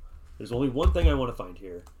home. There's only one thing I want to find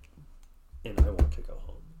here, and I want to go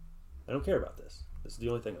home. I don't care about this. This is the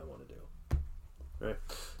only thing I want to do. Right?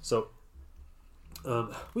 So,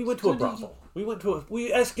 we went to a brothel.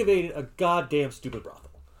 We excavated a goddamn stupid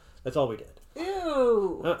brothel. That's all we did.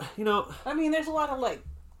 Ew. You know. I mean, there's a lot of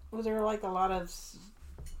was there like a lot of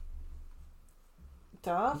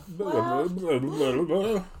stuff left?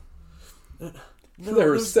 No, There were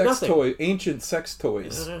there's sex nothing. toys, ancient sex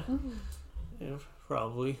toys. Yeah,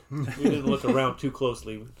 probably. We didn't look around too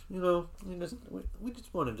closely. You know, we just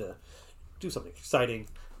wanted to do something exciting.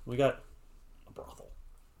 We got a brothel.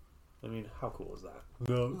 I mean, how cool is that?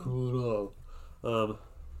 Not cool at all.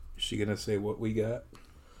 Is she gonna say what we got?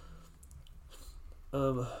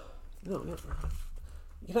 No.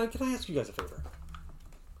 Can I ask you guys a favor?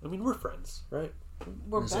 I mean, we're friends, right?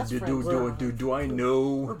 We're best do, friends. do I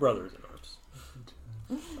know? We're brothers in arms.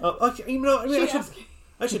 Okay, you know, I mean,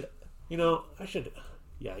 I should.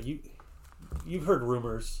 Yeah, you've heard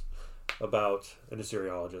rumors about an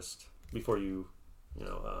Assyriologist before you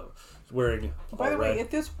wearing all By the red. way,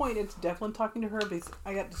 at this point, it's Declan talking to her because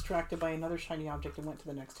I got distracted by another shiny object and went to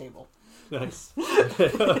the next table. Nice.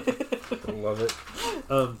 I love it.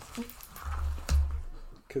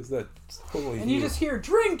 Because that's totally And you just hear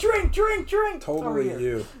drink, drink, drink, drink. totally over here.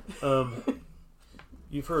 you.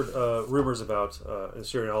 You've heard rumors about an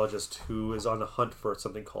Assyriologist who is on the hunt for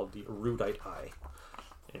something called the erudite eye.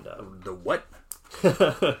 And The what?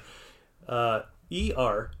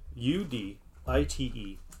 ERUDITEEYE.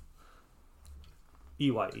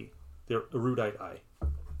 The erudite eye.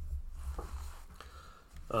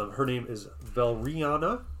 Her name is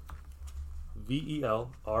Velriana,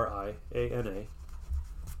 Velriana,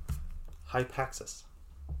 Hypaxis.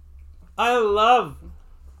 I love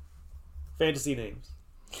fantasy names.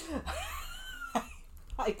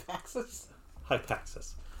 Hypaxis.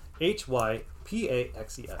 Hypaxis.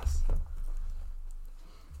 HYPAXES.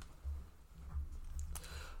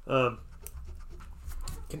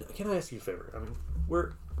 Can I ask you a favor? I mean,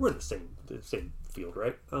 we're in the same field,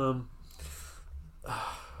 right?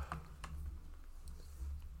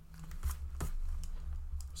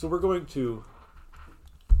 So we're going to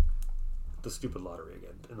the stupid lottery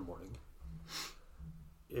again in the morning.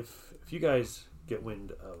 If you guys get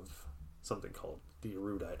wind of something called the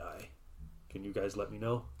erudite eye, can you guys let me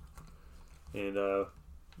know? And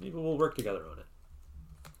maybe we'll work together on it.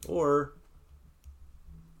 Or,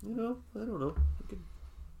 I don't know. You could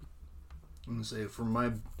I'm gonna say from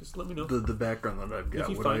my just let me know. the background that I've got.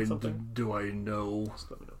 you Would find I something. do I know Just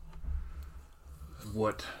let me know.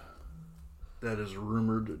 what that is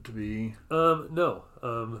rumored to be? No.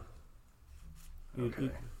 Okay.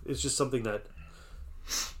 It's just something that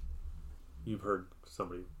you've heard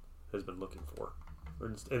somebody has been looking for,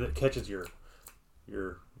 and it catches your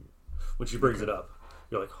when she brings it up.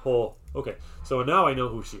 You're like, oh, okay. So now I know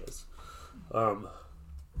who she is.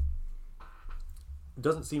 It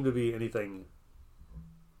doesn't seem to be anything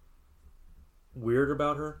weird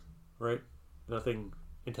about her, right? Nothing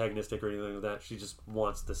antagonistic or anything like that. She just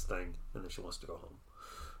wants this thing, and then she wants to go home,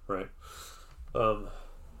 right?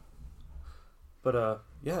 But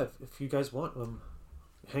yeah, if you guys want,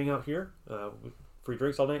 hang out here. Free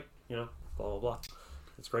drinks all night. Blah blah blah.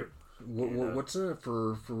 It's great. What's it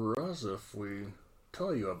for us if we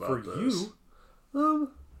tell you about For this? you, I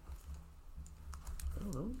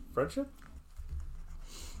don't know, friendship.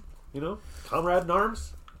 Comrade in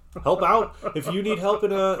arms. Help out. If you need help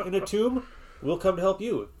in a tomb, we'll come to help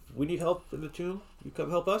you. If we need help in the tomb, you come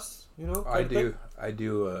help us. I do.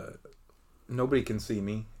 Nobody can see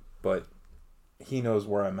me, but he knows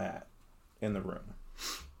where I'm at in the room.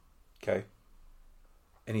 Okay?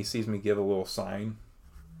 And he sees me give a little sign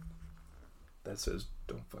that says,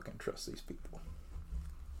 "Don't fucking trust these people."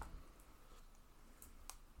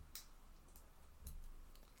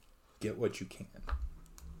 get what you can.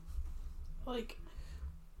 Like,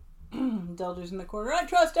 Delder's in the corner. I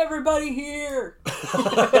trust everybody here.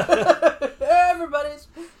 Everybody's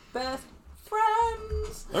best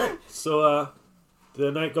friends. All right. So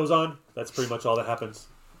the night goes on. That's pretty much all that happens.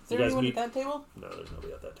 Is there anyone at that table? No, there's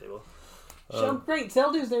nobody at that table. So great.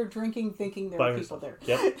 Zelda's there drinking, thinking there are people there.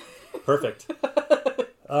 Yep. Perfect.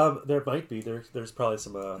 There might be. There's probably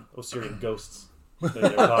some Osirian ghosts. That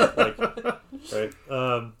they're talking, right.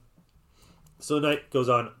 So the night goes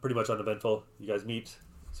on pretty much uneventful. You guys meet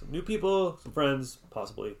some new people, some friends,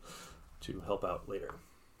 possibly to help out later.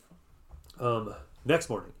 Next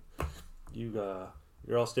morning, you're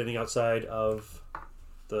all standing outside of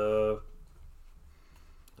the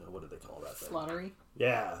what do they call that thing? Lottery.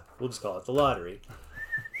 Yeah, we'll just call it the lottery.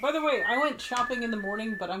 By the way, I went shopping in the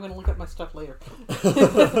morning, but I'm going to look at my stuff later.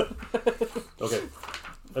 Okay,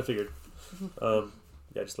 I figured.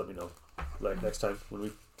 Yeah, just let me know. Like next time when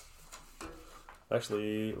we.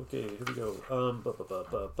 Actually, okay, here we go. Are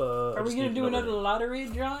we going to do another lottery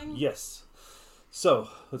drawing? Yes. So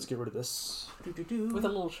let's get rid of this. With a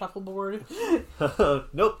little shuffleboard.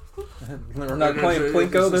 Nope. We're not playing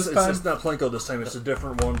Plinko this time? It's not Plinko this time. It's a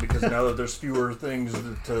different one because now that there's fewer things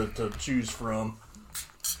to choose from.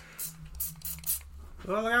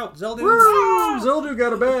 Oh, look out, Zelda! Woo! Zelda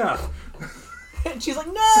got a bath. And she's like,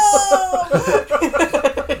 no!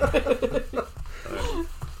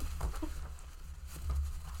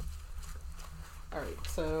 Alright,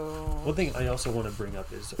 so... One thing I also want to bring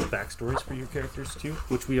up is backstories for your characters too,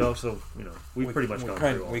 which we also, we've pretty much gone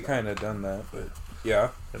through all We that. kind of done that, but yeah.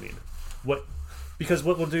 I mean, because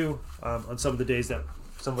what we'll do on some of the days that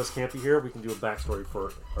some of us can't be here, we can do a backstory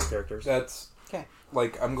for our characters. That's okay.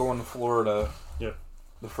 Like I'm going to Florida. Yeah.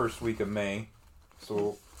 The first week of May,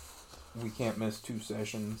 so we can't miss 2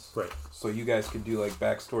 sessions. Right. So you guys could do like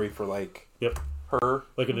backstory for like her,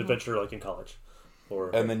 like an adventure, like in college,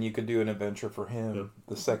 and then you could do an adventure for him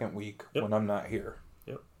the second week when I'm not here.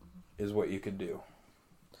 Yep. Is what you could do.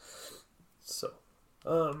 So,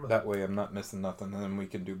 that way I'm not missing nothing, and then we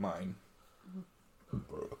can do mine.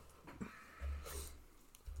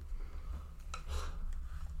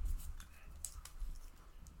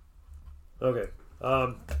 Okay.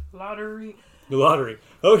 Lottery. The lottery.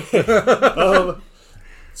 Okay.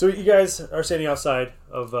 So you guys are standing outside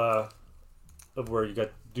of where you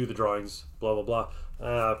got do the drawings. Blah blah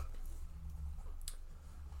blah.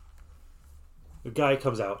 The guy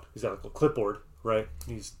comes out. He's got like a clipboard, right?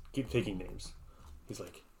 He's taking names. He's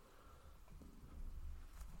like,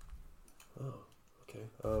 oh, okay.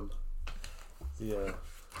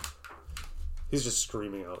 He's just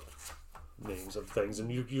screaming out names of things,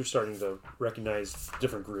 and you're starting to recognize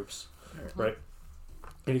different groups, right?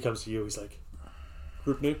 And he comes to you. He's like,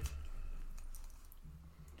 group name?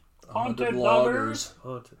 Haunted Loggers.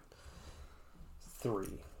 Haunted. 3.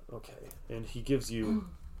 Okay. And he gives you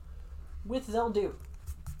With Zeldu.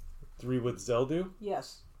 3 with Zeldu.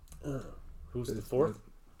 Yes. Who's the 4th?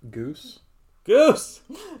 Goose. Goose.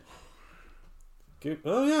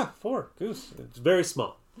 Oh yeah, 4. Goose. It's very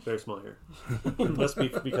small. Very small here. Must be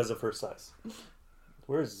because of her size.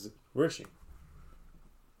 Where is she?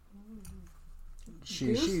 She.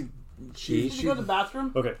 Did you go to the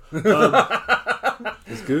bathroom? Okay.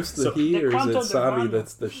 Is Goose the he, or is it Sabi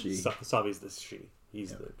that's the she? Sabi's the she.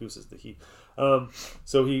 He's the Goose is the he.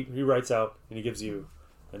 So he writes out and he gives you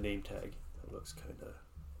a name tag that looks kind of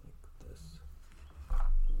like this.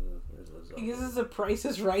 He gives us a Price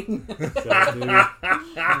is Right.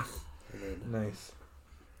 Nice.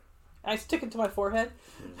 I stick it to my forehead.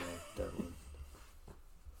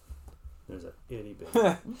 There's a itty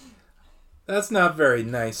bitty. That's not very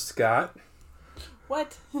nice, Scott.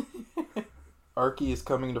 What? Arky is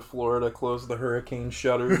coming to Florida, close the hurricane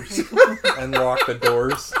shutters, and lock the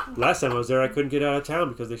doors. Last time I was there, I couldn't get out of town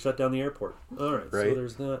because they shut down the airport. All right. Right. So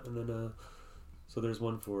there's that, and then so there's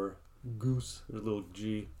one for Goose. There's a little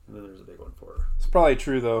G, and then there's a big one for her. It's probably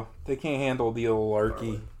true, though. They can't handle the old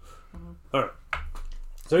Arky. All right.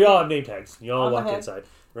 So y'all have name tags. Y'all On walk the head. inside,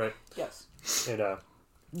 right? Yes. And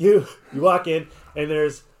you walk in, and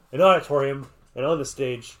there's an auditorium, and on the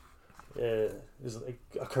stage is like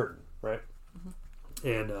a curtain, right?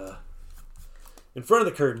 And in front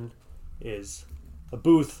of the curtain is a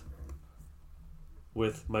booth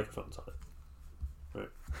with microphones on it. Right?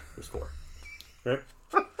 There's 4. Right?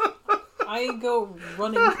 I go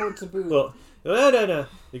running towards the booth. Well, no.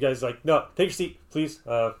 You guys like, no, take your seat, please.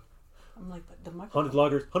 I'm like, the microphone.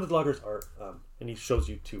 Haunted loggers are, and he shows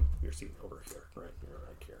you to your seat over here, right? You're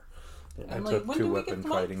right here. I I'm like, took when do we 2-weapon get the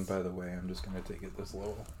fighting, mics? by the way. I'm just going to take it this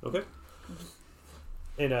low. Okay.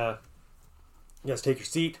 And you guys take your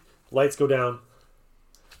seat. Lights go down.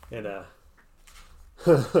 And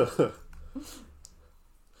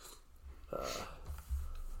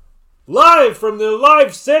live from the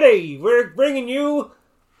Live City, we're bringing you.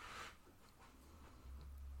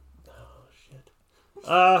 Oh shit!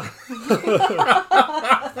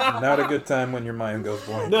 Not a good time when your mind goes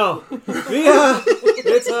blank. No,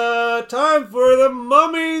 it's time for the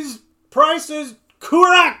Mummy's Price is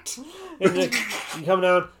Correct. And you come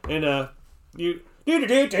down and you.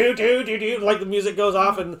 Like the music goes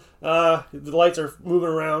off and the lights are moving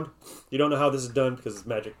around. You don't know how this is done because it's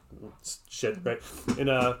magic shit, right?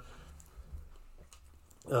 And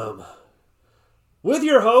with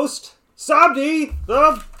your host, Sabdi,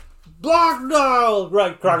 the crocodile.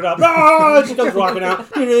 Ah, she comes walking out.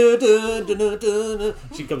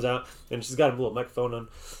 She comes out and she's got a little microphone on,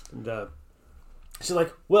 and she's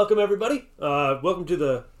like, "Welcome everybody. Welcome to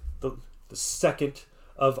the second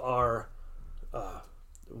of our."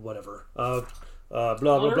 Blah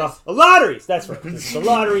blah blah. Lotteries. That's right. This is the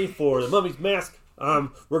lottery for the Mummy's Mask.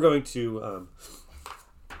 We're going to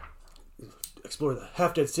explore the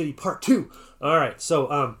Half Dead City Part 2. All right.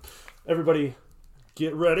 So everybody,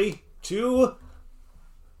 get ready to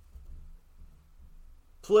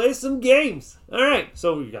play some games. All right.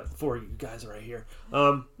 So we got 4 of you guys right here.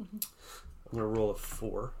 I'm gonna roll a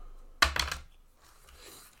 4.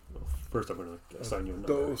 First, I'm gonna assign you a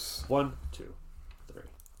number. 1, 2, 3,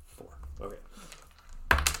 4. Okay.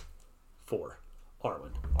 4.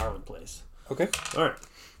 Arwen plays. Okay. All right.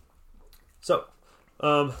 So,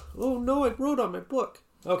 oh no, I wrote on my book.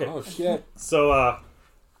 Okay. Oh shit. So,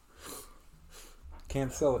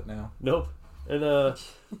 can't sell it now. nope. And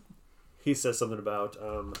he says something about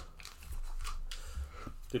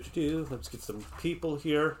let's get some people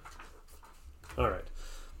here. All right.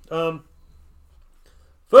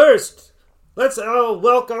 First, let's all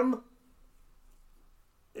welcome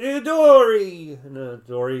Idori. And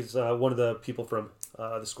Idori's one of the people from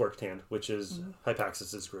the Scorched Hand, which is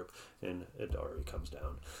Hypaxis' group. And Idori comes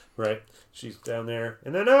down, right? She's down there.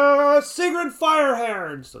 And then Sigrid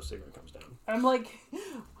Firehair. So Sigrid comes down. I'm like,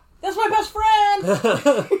 that's my best friend!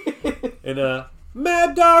 And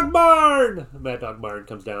Mad Dog Barn. Mad Dog Barn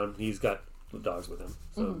comes down. He's got the dogs with him.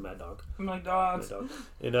 So Mad Dog. My dogs. Mad Dog.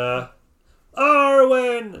 And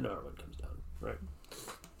Arwen. And Arwen comes down, right?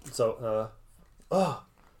 So,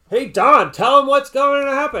 hey Don, tell him what's going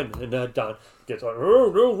to happen. And Don gets on.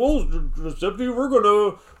 We're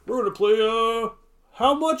gonna play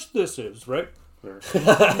how much this is, right?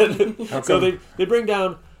 So they bring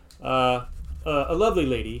down a lovely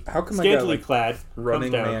lady, How come scantily I got, like, clad,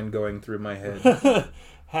 Running comes down, Man going through my head.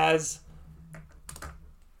 has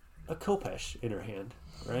a khopesh in her hand,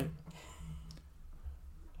 right?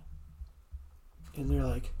 And they're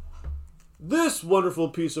like, this wonderful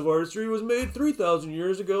piece of artistry was made 3,000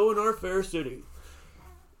 years ago in our fair city.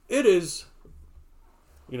 It is,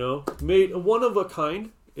 made one of a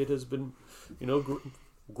kind. It has been,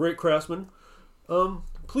 great craftsman.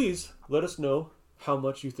 Please let us know how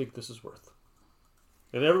much you think this is worth.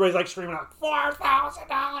 And everybody's like screaming out,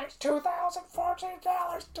 $4,000,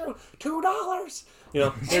 $2,014, $2.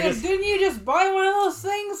 Didn't you just buy one of those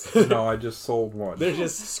things? No, I just sold one. They're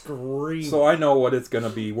just screaming. So I know what it's gonna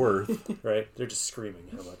be worth. Right? They're just screaming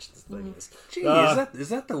how much this thing is. Gee, is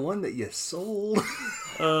that the one that you sold?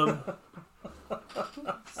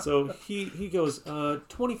 So he goes,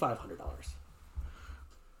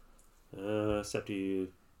 $2,500. Septi,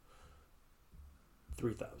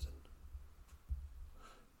 $3,000.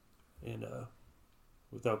 And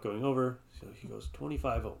without going over, so he goes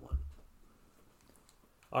 2,501.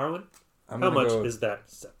 Arwen, how much is that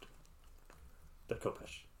sept? That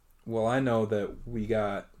khopesh? Well, I know that we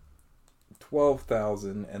got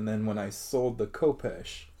 12,000, and then when I sold the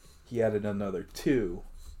khopesh, he added another 2.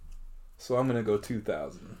 So I'm gonna go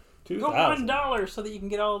 2,000. Go $1 so that you can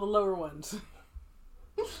get all the lower ones.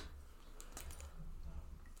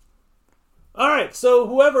 All right, so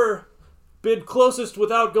whoever bid closest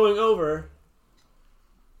without going over.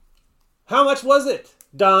 How much was it,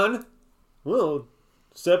 Don? Well,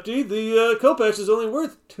 Septi, the khopesh is only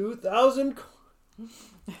worth 2,000.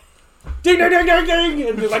 Ding, ding, ding, ding, ding!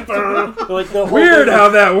 And they're like, the Weird how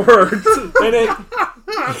that works. And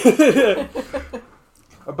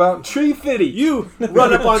About tree fitty. you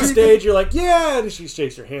run up on stage, you're like, yeah! And she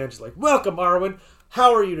shakes your hand, she's like, welcome, Arwen.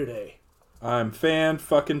 How are you today? I'm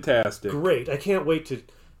fan-fucking-tastic. Great. I can't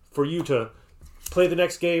wait for you to play the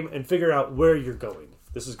next game and figure out where you're going.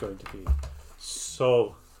 This is going to be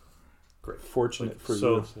so Great. Fortunate for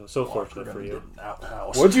so, you. So fortunate for you.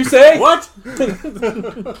 Outhouse. What'd you say? What?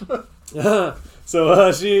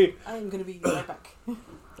 So she... I'm going to be right back.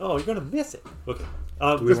 Oh, you're going to miss it. Okay.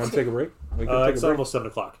 Do we want to take a break? We can take It's a break. almost 7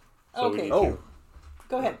 o'clock. So we Okay. need to- Oh,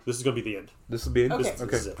 Go ahead. This is going to be the end. This will be in. Okay.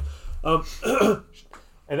 This is it.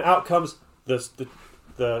 And out comes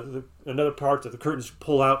the another part that the curtains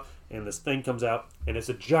pull out, and this thing comes out, and it's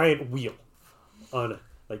a giant wheel on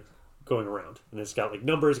like going around, and it's got like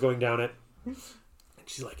numbers going down it. And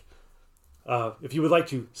she's like, "If you would like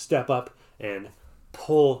to step up and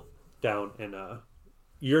pull down, and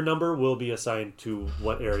your number will be assigned to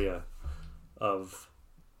what area of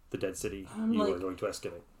the dead city you are going to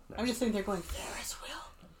excavate." I'm just sitting there going, Ferris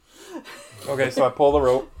wheel. Okay, so I pull the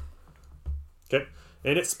rope. Okay,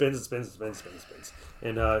 and it spins and spins and spins and spins,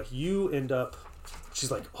 and you end up.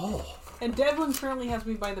 She's like, "Oh." And Devlin currently has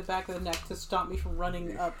me by the back of the neck to stop me from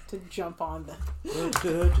running up to jump on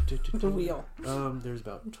the wheel. There's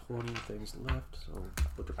about 20 things left, so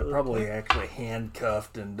I probably actually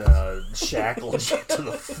handcuffed and shackled you to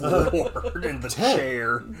the floor in the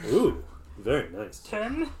chair. Ooh, very nice.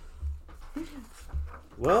 10.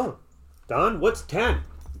 Well, Don, what's 10?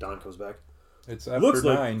 Don comes back. It's after Looks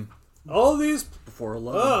like- 9. All these Before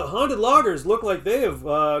 11. haunted loggers look like they have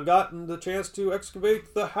gotten the chance to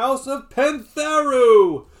excavate the House of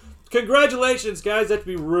Pentheru. Congratulations, guys. That'd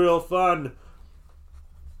be real fun.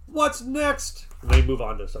 What's next? And they move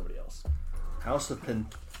on to somebody else. House of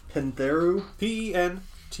Pentheru. Pentheru.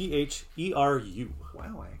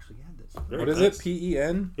 Wow, I actually had this. Very What is nice. it?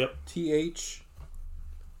 P-E-N? Yep. T-H?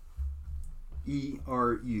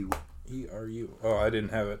 E-R-U. E-R-U. Oh, I didn't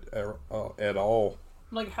have it at all.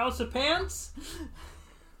 Like House of Pants?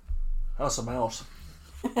 House of Mouse.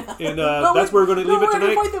 And that's where we're going to leave it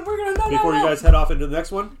tonight. Before you guys head off into the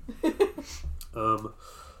next one. I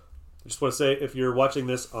just want to say, if you're watching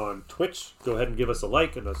this on Twitch, go ahead and give us a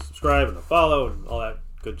like and a subscribe and a follow and all that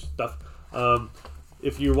good stuff.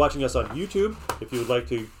 If you're watching us on YouTube, if you would like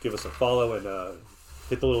to give us a follow and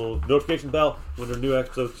hit the little notification bell when our new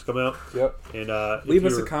episodes come out. Yep. And Leave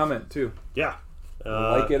us a comment, too. Yeah.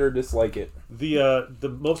 Like it or dislike it.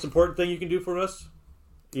 The most important thing you can do for us,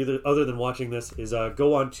 either other than watching this, is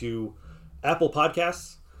go on to Apple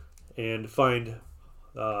Podcasts and find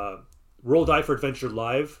Roll Die for Adventure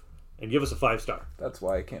Live and give us a 5-star. That's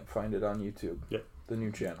why I can't find it on YouTube. Yep. The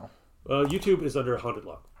new channel. YouTube is under Haunted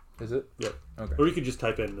Log. Is it? Yep. Okay. Or you can just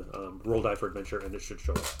type in Roll Die for Adventure and it should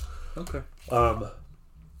show up. Okay.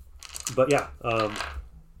 But yeah,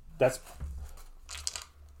 that's.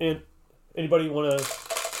 And anybody want to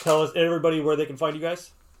tell us, everybody, where they can find you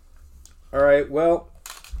guys? All right. Well,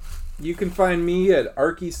 you can find me at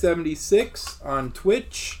Arky76 on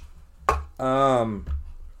Twitch.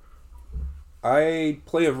 I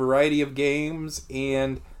play a variety of games,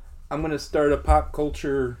 and I'm going to start a pop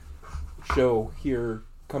culture show here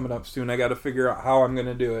coming up soon. I got to figure out how I'm going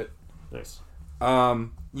to do it. Nice.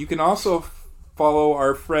 You can also follow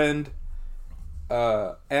our friend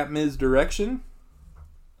at Ms. Direction.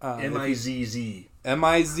 M-I-Z-Z.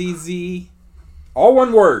 M-I-Z-Z. All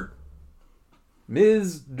one word.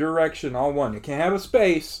 Ms. Direction, all one. You can't have a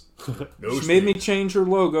space. No She made me change her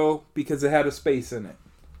logo because it had a space in it.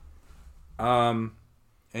 And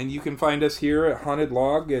you can find us here at Haunted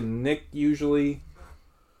Log, and Nick usually,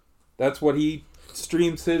 that's what he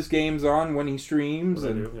streams his games on when he streams.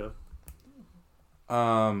 And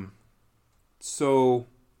so,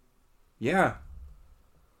 yeah.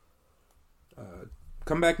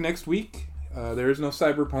 Come back next week. There is no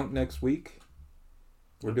Cyberpunk next week.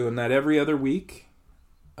 We're doing that every other week.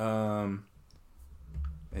 Anything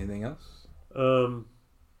else?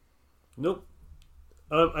 Nope.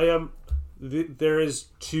 There is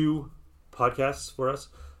 2 podcasts for us.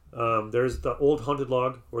 There's the old Haunted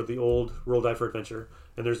Log, or the old Roll Die for Adventure,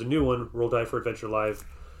 and there's a new one, Roll Die for Adventure Live.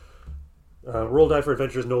 Roll Die for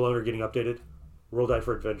Adventure is no longer getting updated. Roll Die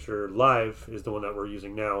for Adventure Live is the one that we're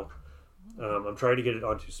using now. I'm trying to get it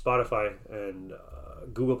onto Spotify and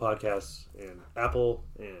Google Podcasts and Apple,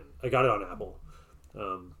 and I got it on Apple.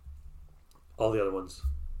 All the other ones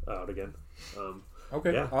out again.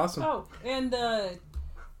 Okay, Yeah. awesome. Oh, and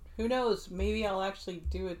who knows? Maybe I'll actually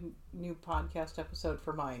do a new podcast episode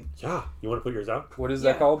for mine. Yeah, you want to put yours out? What is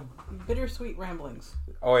Yeah. that called? Bittersweet Ramblings.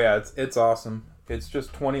 Oh yeah, it's awesome. It's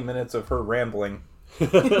just 20 minutes of her rambling.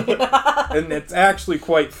 And it's actually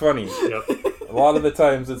quite funny. Yep. A lot of the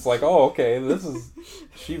times it's like, oh, okay, this is...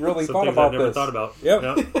 She really Some thought things about I never this. thought about. Yep.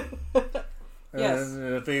 Yep. Yes.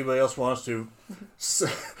 And if anybody else wants to,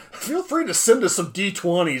 feel free to send us some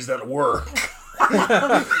D20s that work.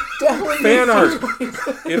 Definitely Fan art.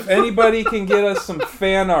 If anybody can get us some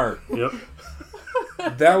fan art. Yep.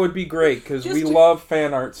 That would be great, because we love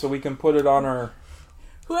fan art, so we can put it on our...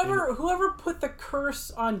 Whoever put the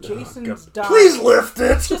curse on Jason's die... Please lift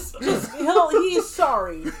it! He's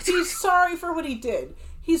sorry. He's sorry for what he did.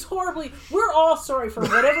 He's horribly... We're all sorry for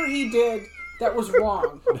whatever he did that was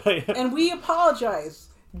wrong. And we apologize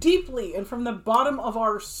deeply and from the bottom of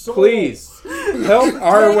our souls. Please, help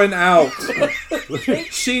Arwen out.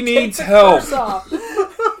 She needs help.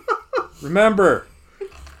 Remember...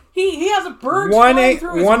 He has a bird flying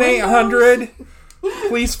through his 1-800,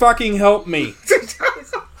 please fucking help me.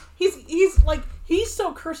 He's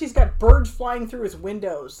so cursed he's got birds flying through his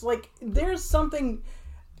windows. Like, there's something...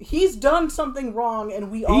 He's done something wrong,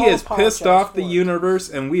 and we all He is pissed off the it. universe,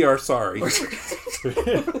 and we are sorry.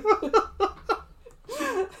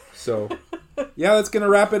 So, yeah, that's going to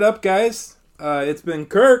wrap it up, guys. It's been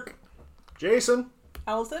Kirk. Jason.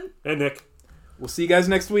 Allison. And Nick. We'll see you guys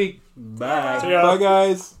next week. Bye. See ya. Bye,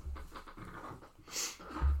 guys.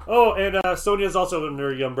 Oh, and Sonia's also in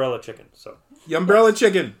her Umbrella Chicken. So Umbrella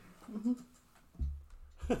Chicken.